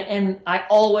 and I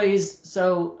always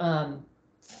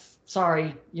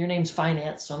sorry, your name's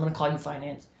Finance, so I'm going to call you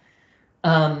Finance.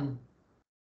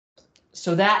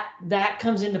 So that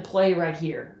comes into play right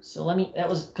here. So that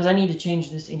was because I need to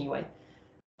change this anyway.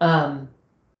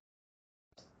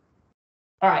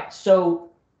 All right, so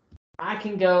I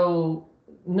can go,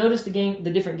 notice the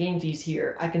different game fees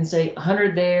here. I can say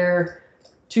 100 there,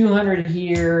 200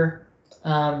 here.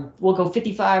 We'll go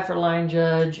 55 for line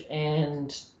judge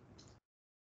and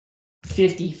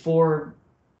 50 for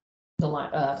the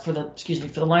line for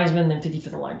the linesman, then 50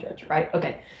 for the line judge, right?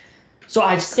 Okay, so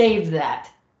I've saved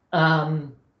that.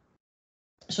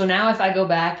 So now if I go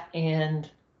back and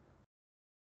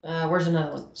where's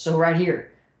another one? So right here.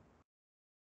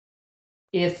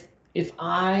 If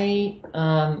I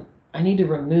need to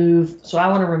remove, so I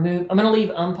want to remove, I'm going to leave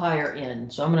umpire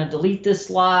in. So I'm going to delete this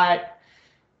slot,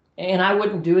 and I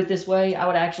wouldn't do it this way. I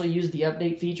would actually use the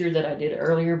update feature that I did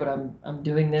earlier, but I'm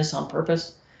doing this on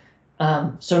purpose.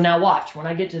 So now watch, when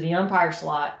I get to the umpire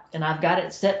slot and I've got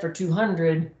it set for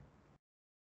 200,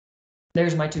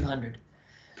 there's my 200.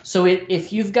 So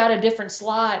if you've got a different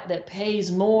slot that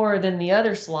pays more than the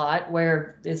other slot,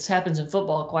 where this happens in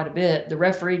football quite a bit, the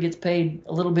referee gets paid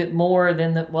a little bit more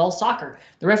than soccer.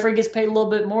 The referee gets paid a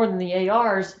little bit more than the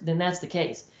ARs, then that's the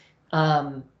case.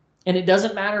 And it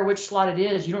doesn't matter which slot it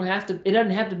is. You don't have to. It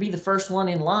doesn't have to be the first one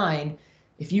in line.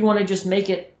 If you want to just make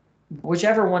it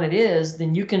whichever one it is,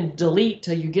 then you can delete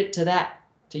till you get to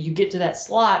that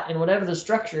slot and whatever the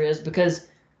structure is, because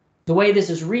the way this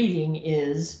is reading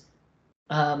is.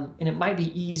 And it might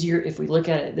be easier if we look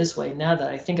at it this way. Now that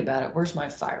I think about it, where's my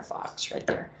Firefox? Right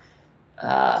there.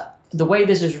 The way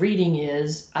this is reading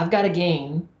is I've got a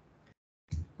game,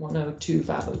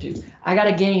 102.502. I got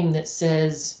a game that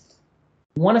says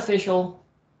one official.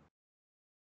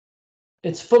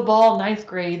 It's football, 9th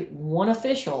grade, one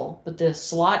official, but the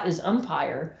slot is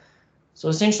umpire. So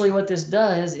essentially what this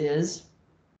does is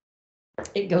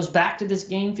it goes back to this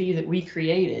game fee that we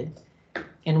created.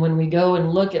 And when we go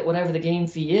and look at whatever the game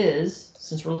fee is,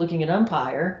 since we're looking at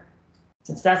umpire,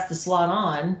 since that's the slot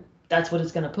on, that's what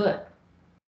it's going to put.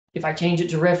 If I change it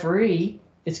to referee,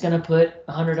 it's going to put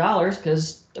 $100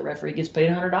 because the referee gets paid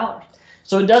 $100.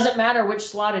 So it doesn't matter which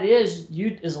slot it is.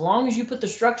 As long as you put the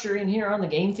structure in here on the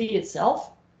game fee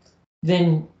itself,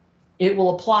 then it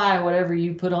will apply whatever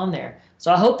you put on there.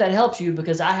 So I hope that helps you,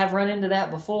 because I have run into that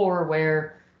before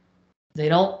where the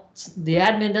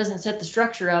admin doesn't set the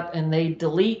structure up and they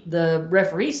delete the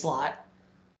referee slot,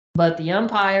 but the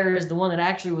umpire is the one that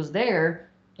actually was there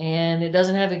and it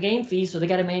doesn't have a game fee, so they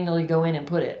got to manually go in and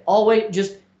put it. Always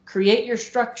just create your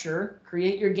structure,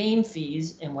 create your game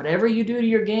fees, and whatever you do to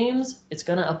your games, it's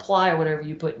going to apply whatever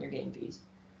you put in your game fees.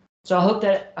 So I hope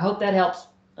that helps,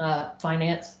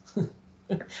 Finance.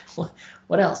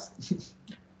 What else?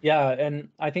 Yeah, and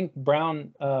I think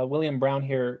William Brown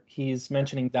here, he's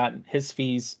mentioning that his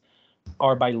fees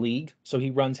are by league. So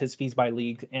he runs his fees by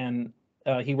league, and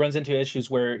he runs into issues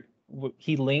where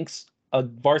he links a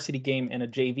varsity game and a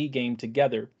JV game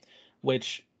together,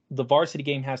 which the varsity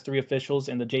game has 3 officials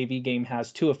and the JV game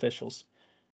has 2 officials.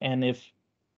 And if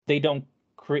he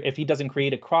doesn't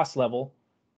create a cross level,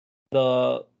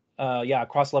 the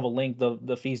cross level link,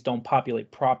 the fees don't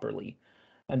populate properly,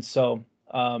 and so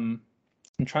I'm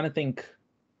trying to think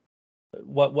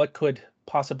what could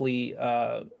possibly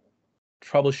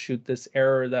troubleshoot this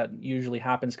error that usually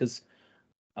happens, because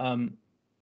I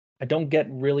don't get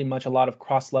really a lot of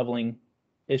cross leveling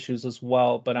issues as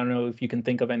well, but I don't know if you can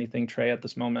think of anything, Trey, at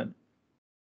this moment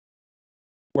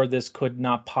where this could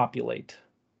not populate.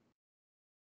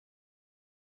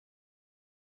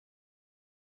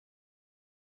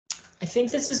 I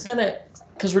think this is gonna,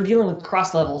 because we're dealing with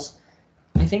cross levels,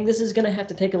 I think this is gonna have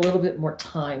to take a little bit more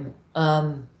time.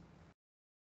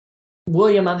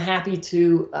 William, I'm happy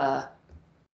to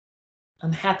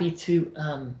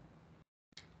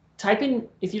type in,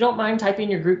 if you don't mind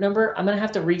typing your group number. I'm gonna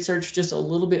have to research just a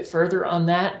little bit further on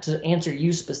that to answer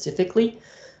you specifically,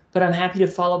 but I'm happy to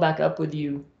follow back up with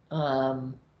you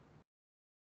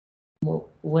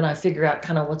when I figure out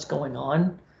kind of what's going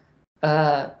on.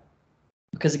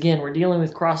 Because again, we're dealing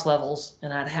with cross levels,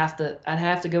 and I'd have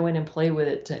to go in and play with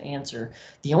it to answer.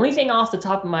 The only thing off the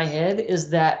top of my head is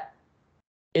that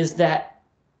if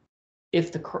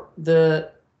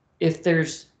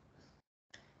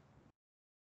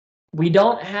we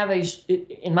don't have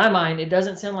in my mind, it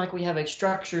doesn't sound like we have a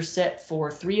structure set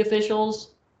for 3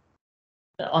 officials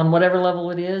on whatever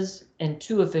level it is, and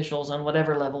 2 officials on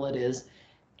whatever level it is.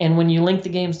 And when you link the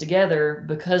games together,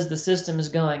 because the system is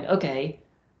going, okay,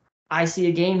 I see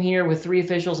a game here with 3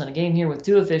 officials and a game here with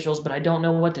 2 officials, but I don't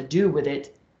know what to do with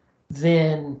it,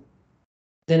 then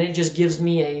it just gives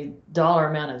me a dollar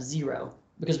amount of 0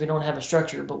 because we don't have a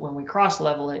structure. But when we cross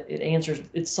level it,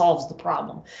 it solves the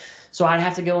problem. So I'd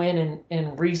have to go in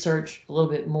and research a little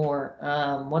bit more.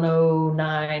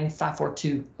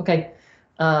 109542. Okay.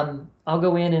 I'll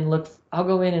go in and look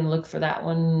for that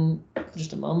one.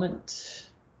 Just a moment.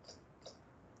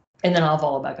 And then I'll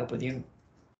follow back up with you.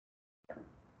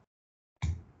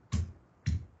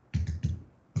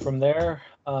 From there,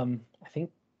 I think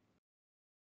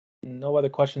no other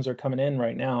questions are coming in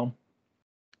right now.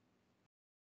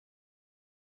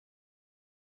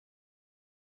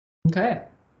 Okay.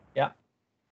 Yeah.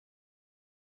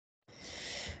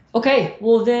 Okay,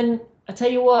 well then, I tell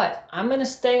you what, I'm going to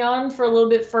stay on for a little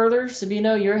bit further.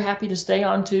 Sabino, you're happy to stay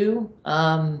on too.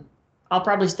 I'll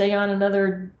probably stay on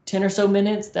another 10 or so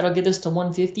minutes. That'll get us to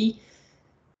 150.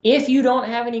 If you don't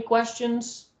have any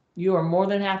questions, you are more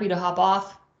than happy to hop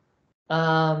off.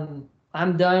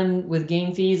 I'm done with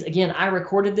game fees. Again, I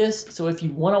recorded this, so if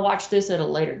you want to watch this at a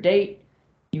later date,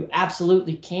 you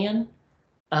absolutely can.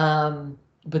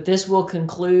 But this will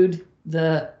conclude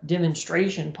the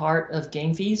demonstration part of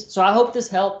game fees. So I hope this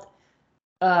helped.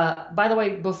 By the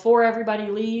way, before everybody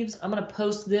leaves, I'm going to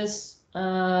post this.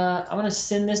 I'm going to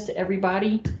send this to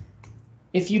everybody.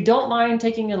 If you don't mind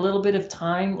taking a little bit of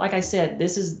time, like I said,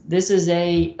 this is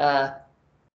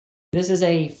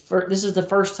the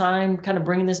first time kind of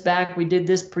bringing this back. We did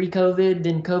this pre-COVID,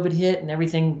 then COVID hit, and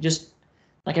everything, just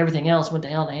like everything else, went to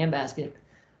hell in a handbasket.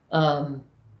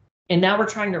 And now we're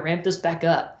trying to ramp this back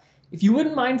up. If you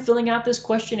wouldn't mind filling out this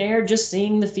questionnaire, just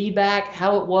seeing the feedback,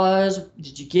 how it was,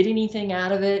 did you get anything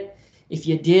out of it? If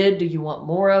you did, do you want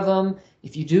more of them?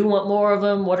 If you do want more of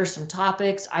them, what are some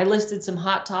topics? I listed some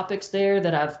hot topics there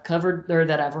that I've covered or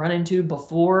that I've run into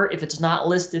before. If it's not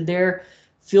listed there,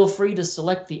 feel free to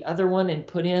select the other one and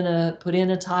put in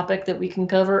a topic that we can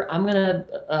cover. I'm gonna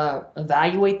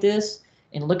evaluate this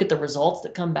and look at the results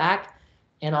that come back,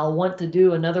 and I'll want to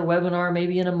do another webinar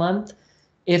maybe in a month.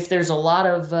 If there's a lot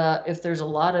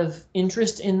of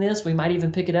interest in this, we might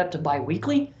even pick it up to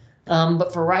bi-weekly.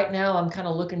 But for right now, I'm kind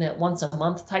of looking at once a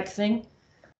month type thing.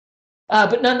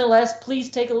 But nonetheless, please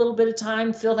take a little bit of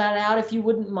time, fill that out if you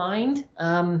wouldn't mind.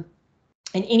 And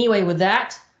anyway, with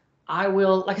that, I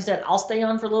will, like I said, I'll stay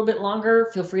on for a little bit longer.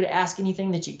 Feel free to ask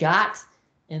anything that you got,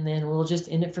 and then we'll just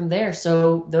end it from there.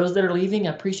 So those that are leaving,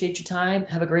 I appreciate your time.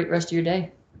 Have a great rest of your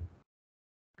day.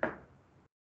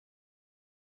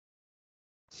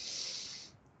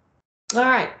 All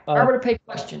right, Arbiter pay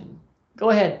question.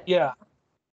 Go ahead. Yeah.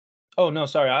 Oh, no,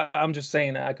 sorry. I'm just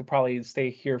saying I could probably stay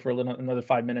here for another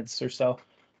 5 minutes or so.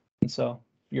 And so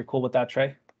you're cool with that,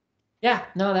 Trey? Yeah,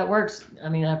 no, that works. I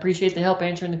mean, I appreciate the help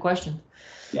answering the question.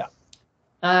 Yeah.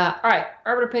 All right,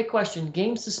 Arbiter pay question.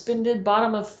 Game suspended,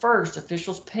 bottom of first.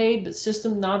 Officials paid, but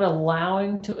system not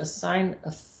allowing to assign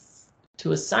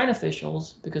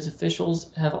officials because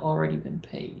officials have already been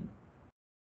paid.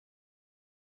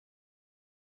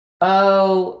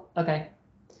 Oh, okay.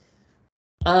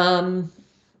 All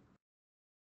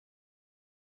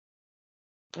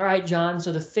right, John.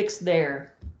 So the fix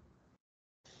there.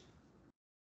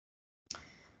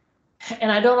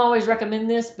 And I don't always recommend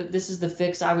this, but this is the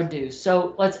fix I would do.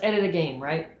 So let's edit a game,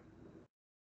 right?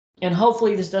 and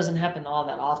hopefully this doesn't happen all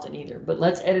that often either, but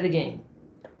let's edit a game.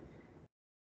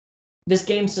 This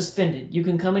game's suspended. You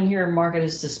can come in here and mark it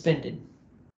as suspended.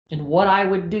 And what I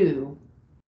would do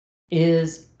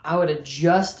is I would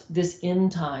adjust this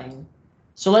end time.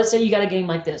 So let's say you got a game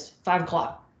like this, 5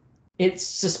 o'clock. It's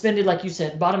suspended, like you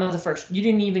said, bottom of the first. You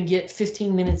didn't even get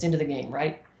 15 minutes into the game,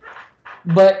 right?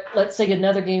 But let's say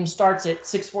another game starts at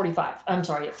 6:45. I'm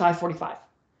sorry, at 5:45.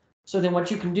 So then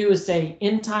what you can do is say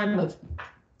end time of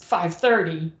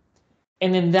 5:30,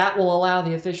 and then that will allow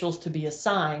the officials to be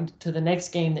assigned to the next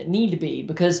game that need to be,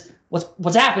 because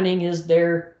what's happening is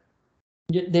they're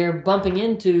bumping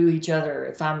into each other.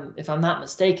 If I'm not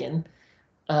mistaken,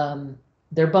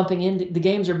 they're bumping into, the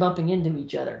games are bumping into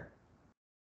each other.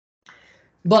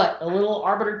 But a little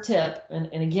arbiter tip, and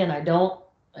again, I don't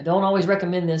always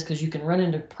recommend this because you can run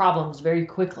into problems very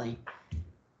quickly.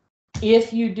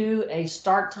 If you do a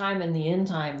start time and the end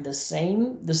time the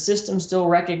same, the system still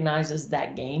recognizes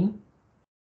that game,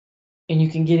 and you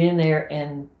can get in there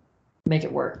and make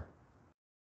it work.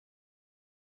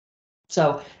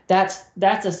 So that's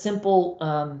a simple.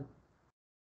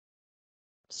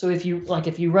 So if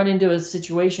you run into a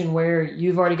situation where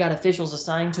you've already got officials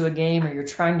assigned to a game, or you're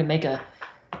trying to make a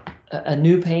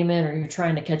new payment, or you're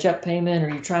trying to catch up payment, or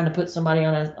you're trying to put somebody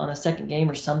on a second game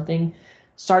or something,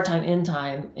 start time, end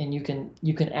time, and you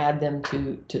can add them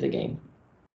to the game.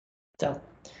 So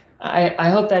I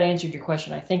hope that answered your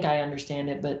question. I think I understand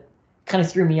it, but kind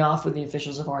of threw me off with the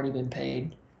officials have already been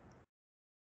paid.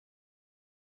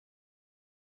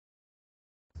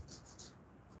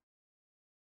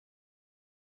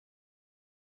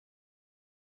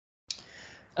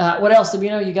 What else,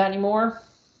 Sabino? You got any more?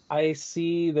 I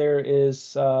see there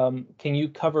is, can you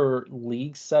cover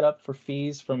league setup for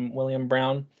fees from William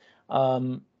Brown?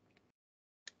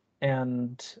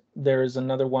 And there's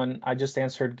another one. I just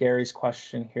answered Gary's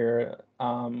question here.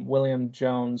 William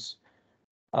Jones,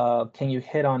 can you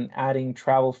hit on adding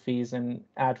travel fees and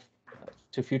add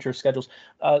to future schedules?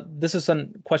 This is a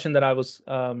question that I was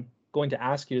going to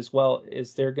ask you as well.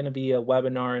 Is there going to be a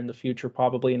webinar in the future?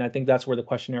 Probably, and I think that's where the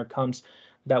questionnaire comes,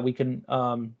 that we can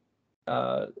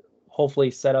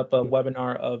hopefully set up a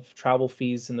webinar of travel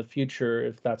fees in the future,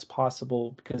 if that's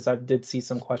possible, because I did see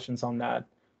some questions on that.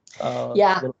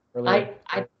 Yeah,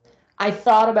 I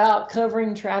thought about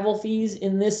covering travel fees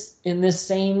in this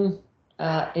same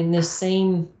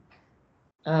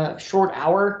short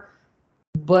hour,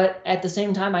 but at the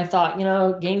same time I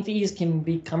thought, game fees can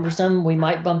be cumbersome. We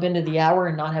might bump into the hour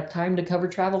and not have time to cover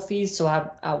travel fees, so I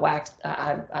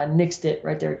nixed it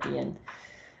right there at the end.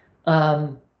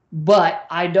 But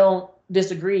I don't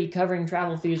disagree. Covering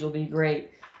travel fees will be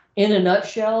great. In a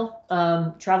nutshell,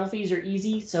 travel fees are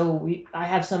easy. So I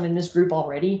have some in this group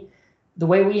already. The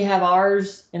way we have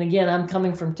ours, and again, I'm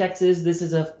coming from Texas. This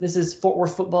is Fort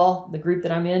Worth football, the group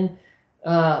that I'm in.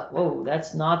 Whoa,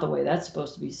 that's not the way that's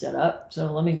supposed to be set up. So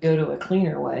let me go to a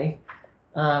cleaner way,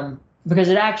 because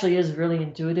it actually is really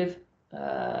intuitive.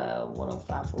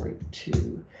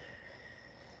 105,482.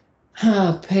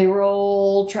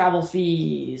 Payroll, travel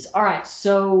fees. All right,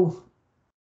 so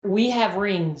we have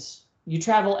rings. You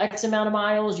travel X amount of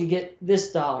miles, you get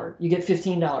this dollar. You get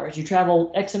 $15. You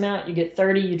travel X amount, you get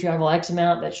 30. You travel X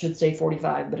amount, that should say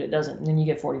 45, but it doesn't. And then you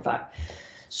get 45.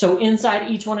 So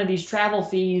inside each one of these travel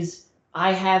fees,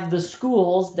 I have the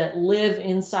schools that live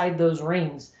inside those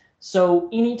rings. So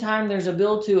anytime there's a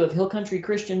bill to of Hill Country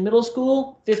Christian Middle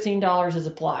School, $15 is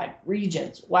applied.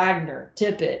 Regents, Wagner,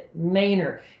 Tippett,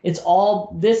 Manor.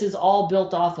 This is all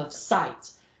built off of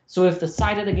sites. So if the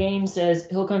site of the game says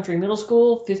Hill Country Middle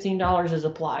School, $15 is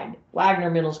applied.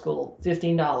 Wagner Middle School,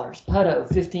 $15. Hutto,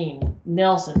 $15.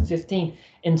 Nelson, $15,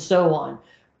 and so on.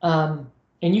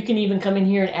 And you can even come in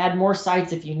here and add more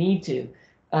sites if you need to.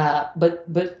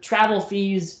 But travel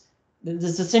fees, this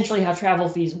is essentially how travel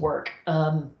fees work.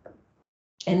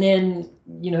 And then,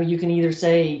 you can either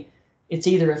say it's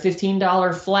either a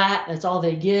 $15 flat, that's all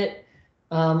they get,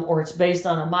 or it's based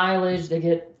on a mileage, they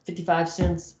get 55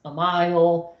 cents a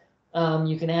mile.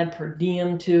 You can add per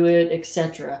diem to it,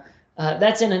 etc.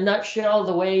 That's in a nutshell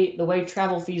the way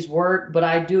travel fees work, but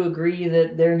I do agree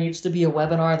that there needs to be a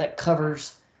webinar that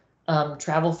covers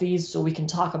travel fees, so we can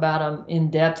talk about them in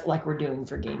depth like we're doing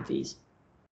for game fees.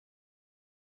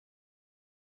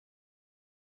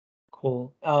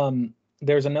 Cool.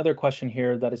 There's another question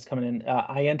here that is coming in.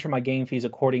 I enter my game fees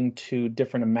according to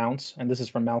different amounts, and this is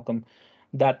from Malcolm,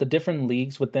 that the different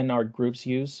leagues within our groups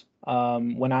use.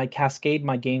 When I cascade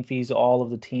my game fees, all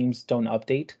of the teams don't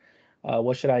update.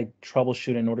 What should I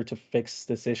troubleshoot in order to fix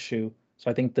this issue? So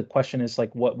I think the question is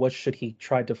like, what should he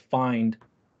try to find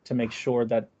to make sure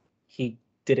that he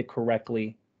did it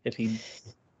correctly?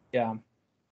 Yeah.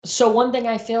 So one thing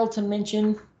I failed to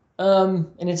mention, and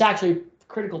it's actually a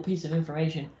critical piece of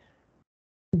information,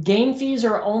 game fees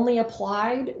are only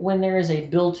applied when there is a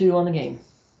bill to on the game.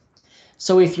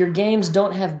 So if your games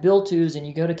don't have bill tos and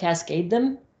you go to cascade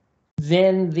them,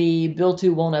 then the bill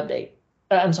to won't update.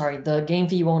 I'm sorry, the game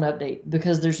fee won't update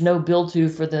because there's no bill to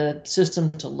for the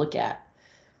system to look at.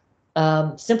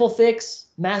 Simple fix,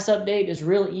 mass update is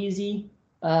real easy.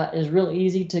 Is real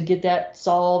easy to get that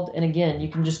solved. And again, you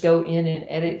can just go in and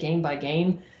edit game by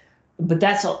game. But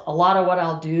that's a lot of what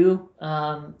I'll do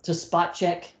to spot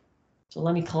check. So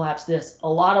let me collapse this. A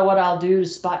lot of what I'll do to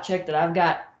spot check that I've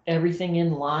got everything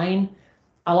in line.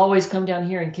 I'll always come down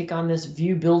here and kick on this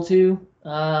view bill to,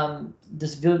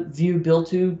 this view bill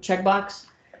to checkbox.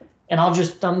 And I'll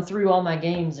just thumb through all my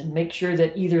games and make sure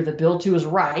that either the bill to is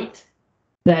right,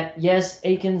 that yes,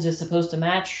 Akins is supposed to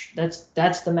match.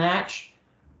 That's the match.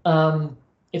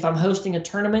 If I'm hosting a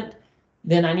tournament,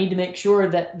 then I need to make sure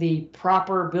that the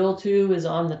proper bill to is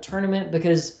on the tournament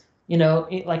because, you know,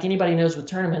 like anybody knows with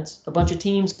tournaments, a bunch of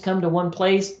teams come to one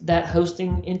place. That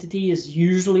hosting entity is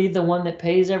usually the one that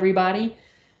pays everybody.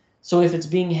 So if it's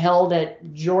being held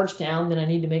at Georgetown, then I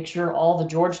need to make sure all the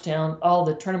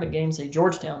tournament games say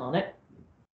Georgetown on it.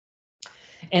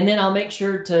 And then I'll make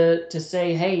sure to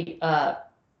say, hey,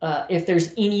 if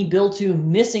there's any bill to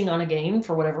missing on a game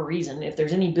for whatever reason, if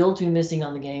there's any bill to missing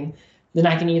on the game, then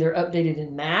I can either update it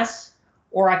in mass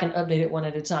or I can update it one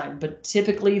at a time. But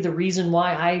typically the reason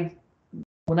why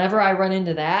whenever I run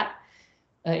into that,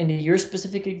 into your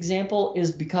specific example,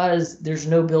 is because there's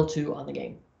no bill to on the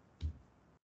game.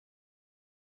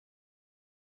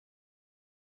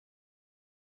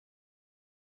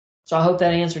 So I hope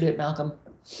that answered it, Malcolm.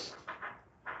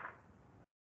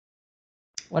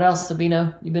 What else,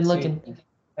 Sabino? You've been looking.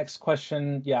 Next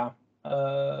question, yeah.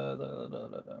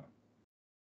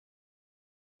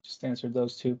 Just answered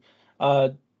those two.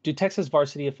 Do Texas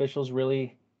varsity officials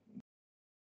really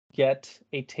get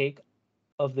a take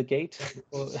of the gate?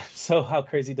 So how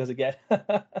crazy does it get?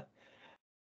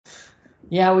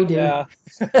 Yeah, we do. Yeah.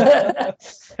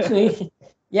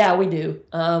 Yeah, we do.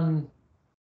 So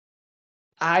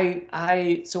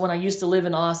when I used to live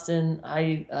in Austin,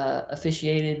 I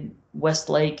officiated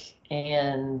Westlake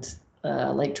and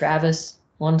Lake Travis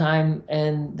one time,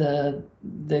 and the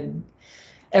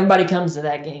everybody comes to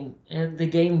that game, and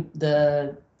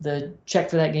the check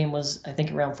for that game was, I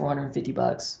think, around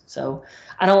 $450. So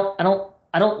I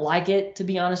don't like it, to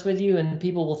be honest with you, and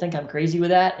people will think I'm crazy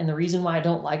with that. And the reason why I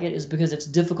don't like it is because it's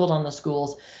difficult on the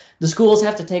schools. The schools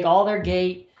have to take all their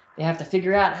gate, they have to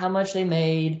figure out how much they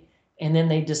made, and then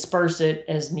they disperse it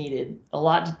as needed.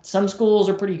 Some schools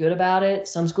are pretty good about it.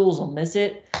 Some schools will miss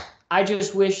it. I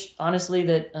just wish, honestly,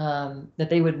 that that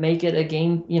they would make it a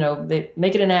game. You know, they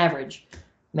make it an average,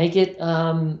 make it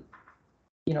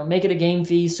make it a game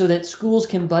fee so that schools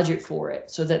can budget for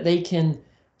it, so that they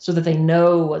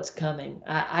know what's coming.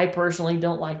 I personally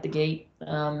don't like the gate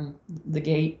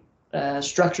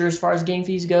structure as far as game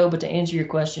fees go. But to answer your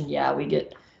question, yeah, we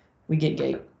get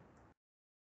gate.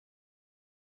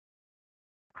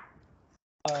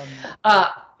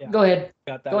 Go ahead.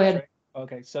 Got that. Go ahead. Right?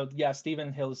 Okay, so yeah,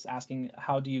 Stephen Hill's asking,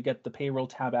 how do you get the payroll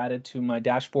tab added to my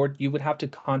dashboard? You would have to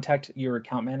contact your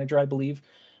account manager, I believe,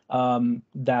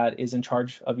 that is in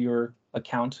charge of your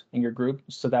account in your group,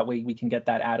 so that way we can get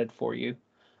that added for you.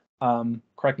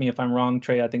 Correct me if I'm wrong,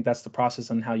 Trey. I think that's the process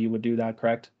on how you would do that,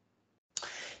 correct?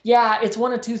 Yeah, it's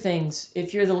one of two things.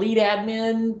 If you're the lead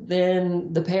admin,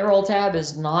 then the payroll tab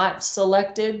is not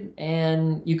selected,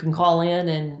 and you can call in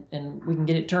and we can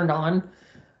get it turned on.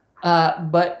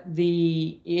 But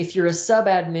if you're a sub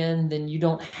admin, then you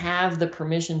don't have the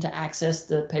permission to access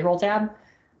the payroll tab,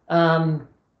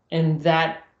 and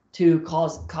that too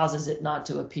causes it not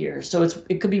to appear. So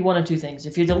it could be one of two things.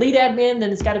 If you're the lead admin, then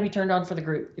it's got to be turned on for the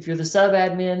group. If you're the sub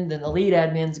admin, then the lead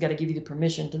admin's got to give you the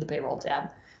permission to the payroll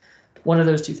tab. One of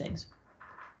those two things.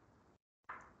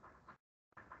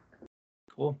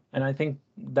 Cool. And I think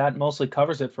that mostly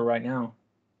covers it for right now.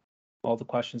 All the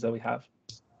questions that we have.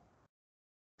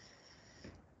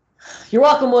 You're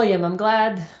welcome, William. I'm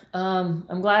glad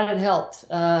it helped.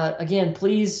 Again,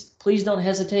 please don't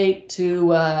hesitate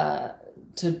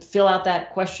to fill out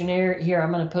that questionnaire here.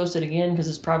 I'm going to post it again because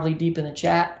it's probably deep in the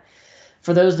chat.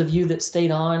 For those of you that stayed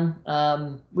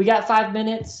on, we got 5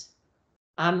 minutes.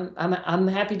 I'm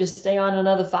happy to stay on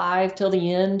another 5 till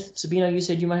the end. Sabino, you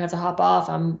said you might have to hop off.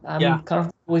 I'm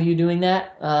comfortable with you doing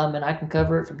that, and I can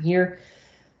cover it from here.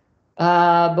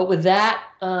 But with that,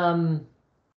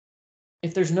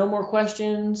 if there's no more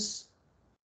questions,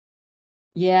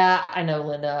 yeah, I know,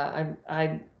 Linda.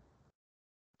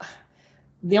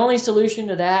 The only solution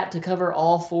to that, to cover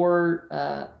all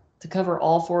 4 to cover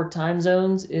all 4 time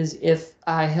zones is if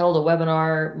I held a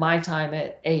webinar my time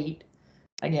at 8,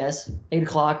 I guess, 8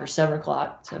 o'clock or 7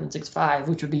 o'clock, 765,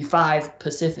 which would be 5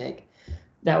 Pacific.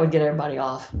 That would get everybody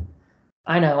off.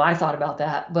 I know, I thought about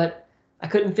that, but I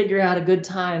couldn't figure out a good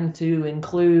time to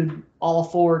include all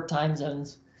 4 time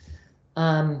zones.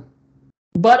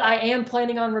 But I am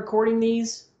planning on recording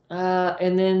these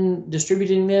and then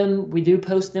distributing them. We do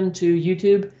post them to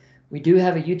YouTube. We do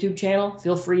have a YouTube channel.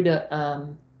 Feel free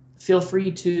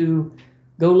to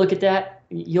go look at that.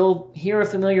 You'll hear a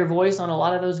familiar voice on a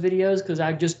lot of those videos because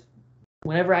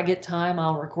whenever I get time,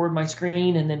 I'll record my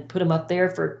screen and then put them up there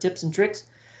for tips and tricks.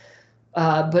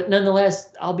 But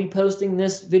nonetheless, I'll be posting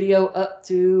this video up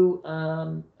to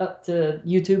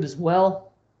YouTube as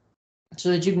well, so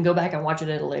that you can go back and watch it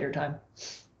at a later time.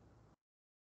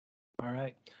 All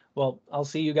right. Well, I'll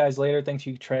see you guys later. Thanks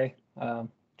you, Trey.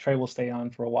 Trey will stay on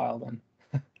for a while then.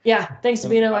 Yeah, thanks,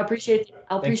 Sabino. I appreciate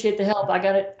the help. I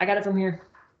got it from here.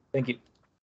 Thank you.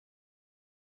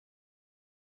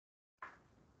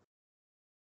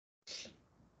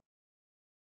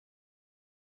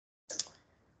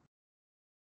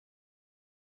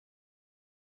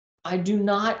 I do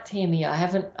not, Tammy. I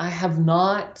have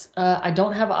not. I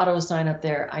don't have auto assign up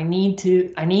there. I need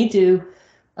to.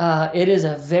 It is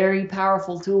a very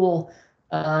powerful tool,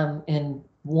 and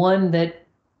one that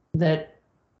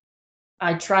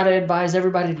I try to advise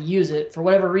everybody to use it. For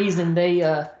whatever reason,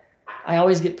 I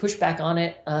always get pushback on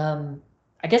it.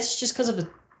 I guess it's just because of a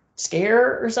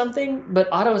scare or something. But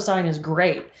auto assign is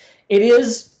great. It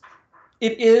is.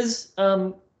 I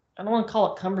don't want to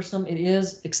call it cumbersome. It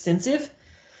is extensive,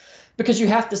 because you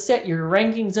have to set your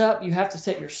rankings up, you have to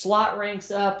set your slot ranks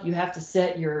up, you have to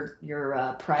set your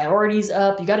priorities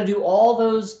up. You got to do all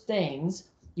those things.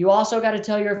 You also got to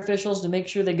tell your officials to make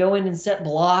sure they go in and set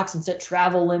blocks and set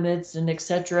travel limits and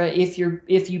etc. if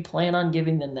you plan on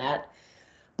giving them that.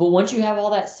 But once you have all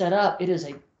that set up, it is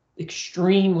a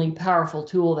extremely powerful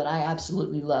tool that I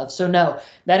absolutely love. So no,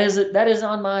 that is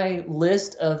on my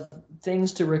list of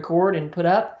things to record and put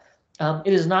up.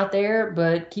 It is not there,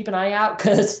 but keep an eye out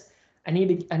because I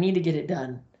need to get it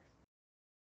done.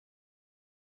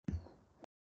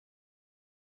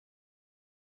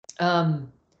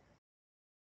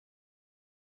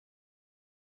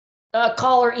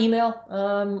 Call or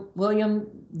email, William.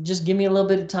 Just give me a little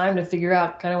bit of time to figure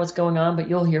out kind of what's going on, but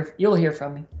you'll hear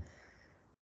from me.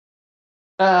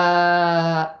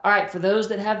 All right, for those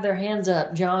that have their hands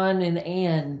up, John and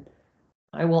Ann,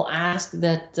 I will ask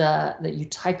that you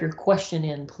type your question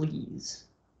in, please.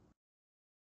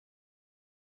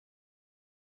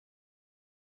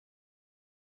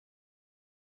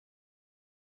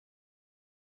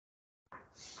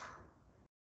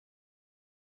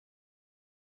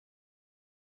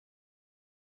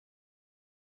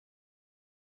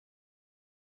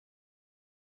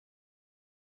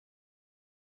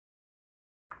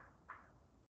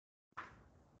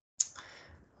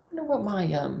 I wonder what my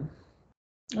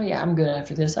oh yeah, I'm good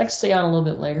after this. I can stay on a little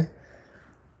bit later.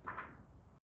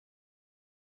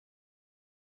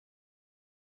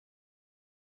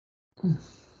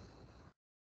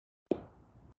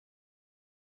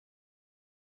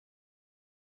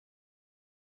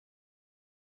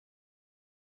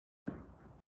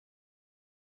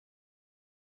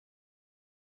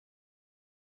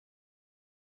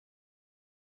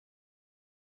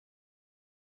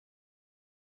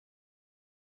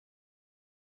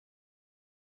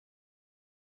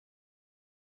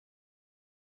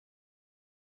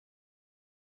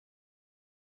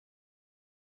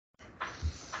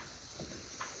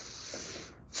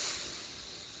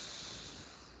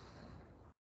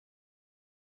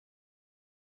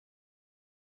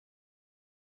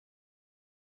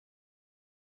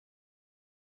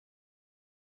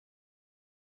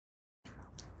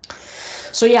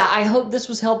 So yeah, I hope this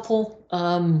was helpful.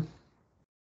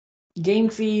 Game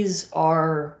fees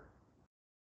can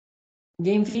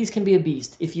be a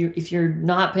beast if you're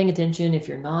not paying attention, if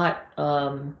you're not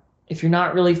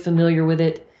really familiar with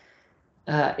it.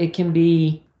 It can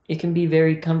be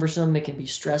very cumbersome. It can be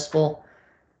stressful.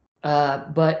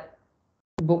 But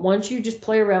once you just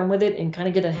play around with it and kind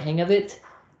of get a hang of it,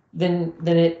 then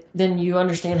you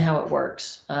understand how it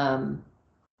works.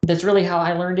 That's really how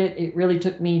I learned it. It really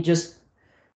took me just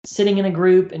sitting in a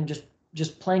group and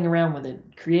just playing around with it,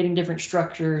 creating different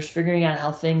structures, figuring out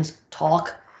how things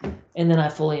talk, and then I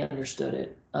fully understood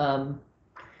it.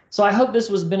 So I hope this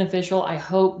was beneficial. I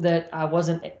hope that I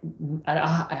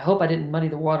hope I didn't muddy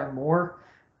the water more.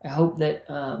 I hope that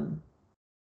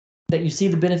that you see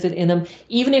the benefit in them,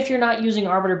 even if you're not using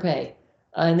Arbiter Pay.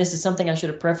 And this is something I should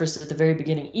have prefaced at the very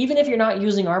beginning. Even if you're not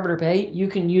using Arbiter Pay, you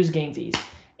can use game fees,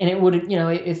 and it would,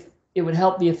 if it would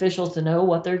help the officials to know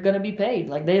what they're going to be paid.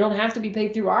 Like, they don't have to be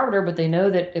paid through Arbiter, but they know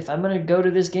that if I'm going to go to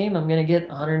this game, I'm going to get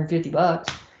 $150,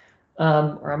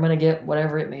 or I'm going to get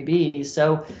whatever it may be.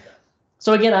 So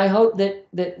again, I hope that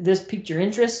this piqued your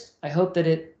interest. I hope that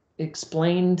it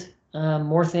explained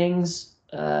more things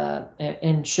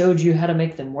and showed you how to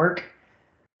make them work.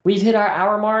 We've hit our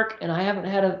hour mark, and I haven't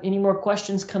had any more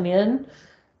questions come in.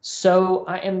 So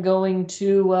I am going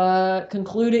to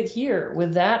conclude it here.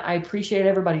 With that, I appreciate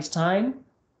everybody's time.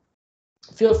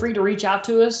 Feel free to reach out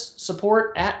to us,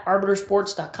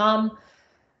 support@arbitersports.com,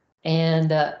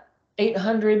 and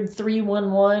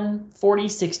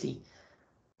 800-311-4060.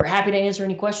 We're happy to answer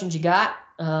any questions you got.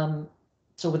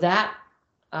 So with that,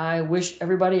 I wish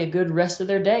everybody a good rest of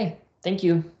their day. Thank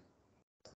you.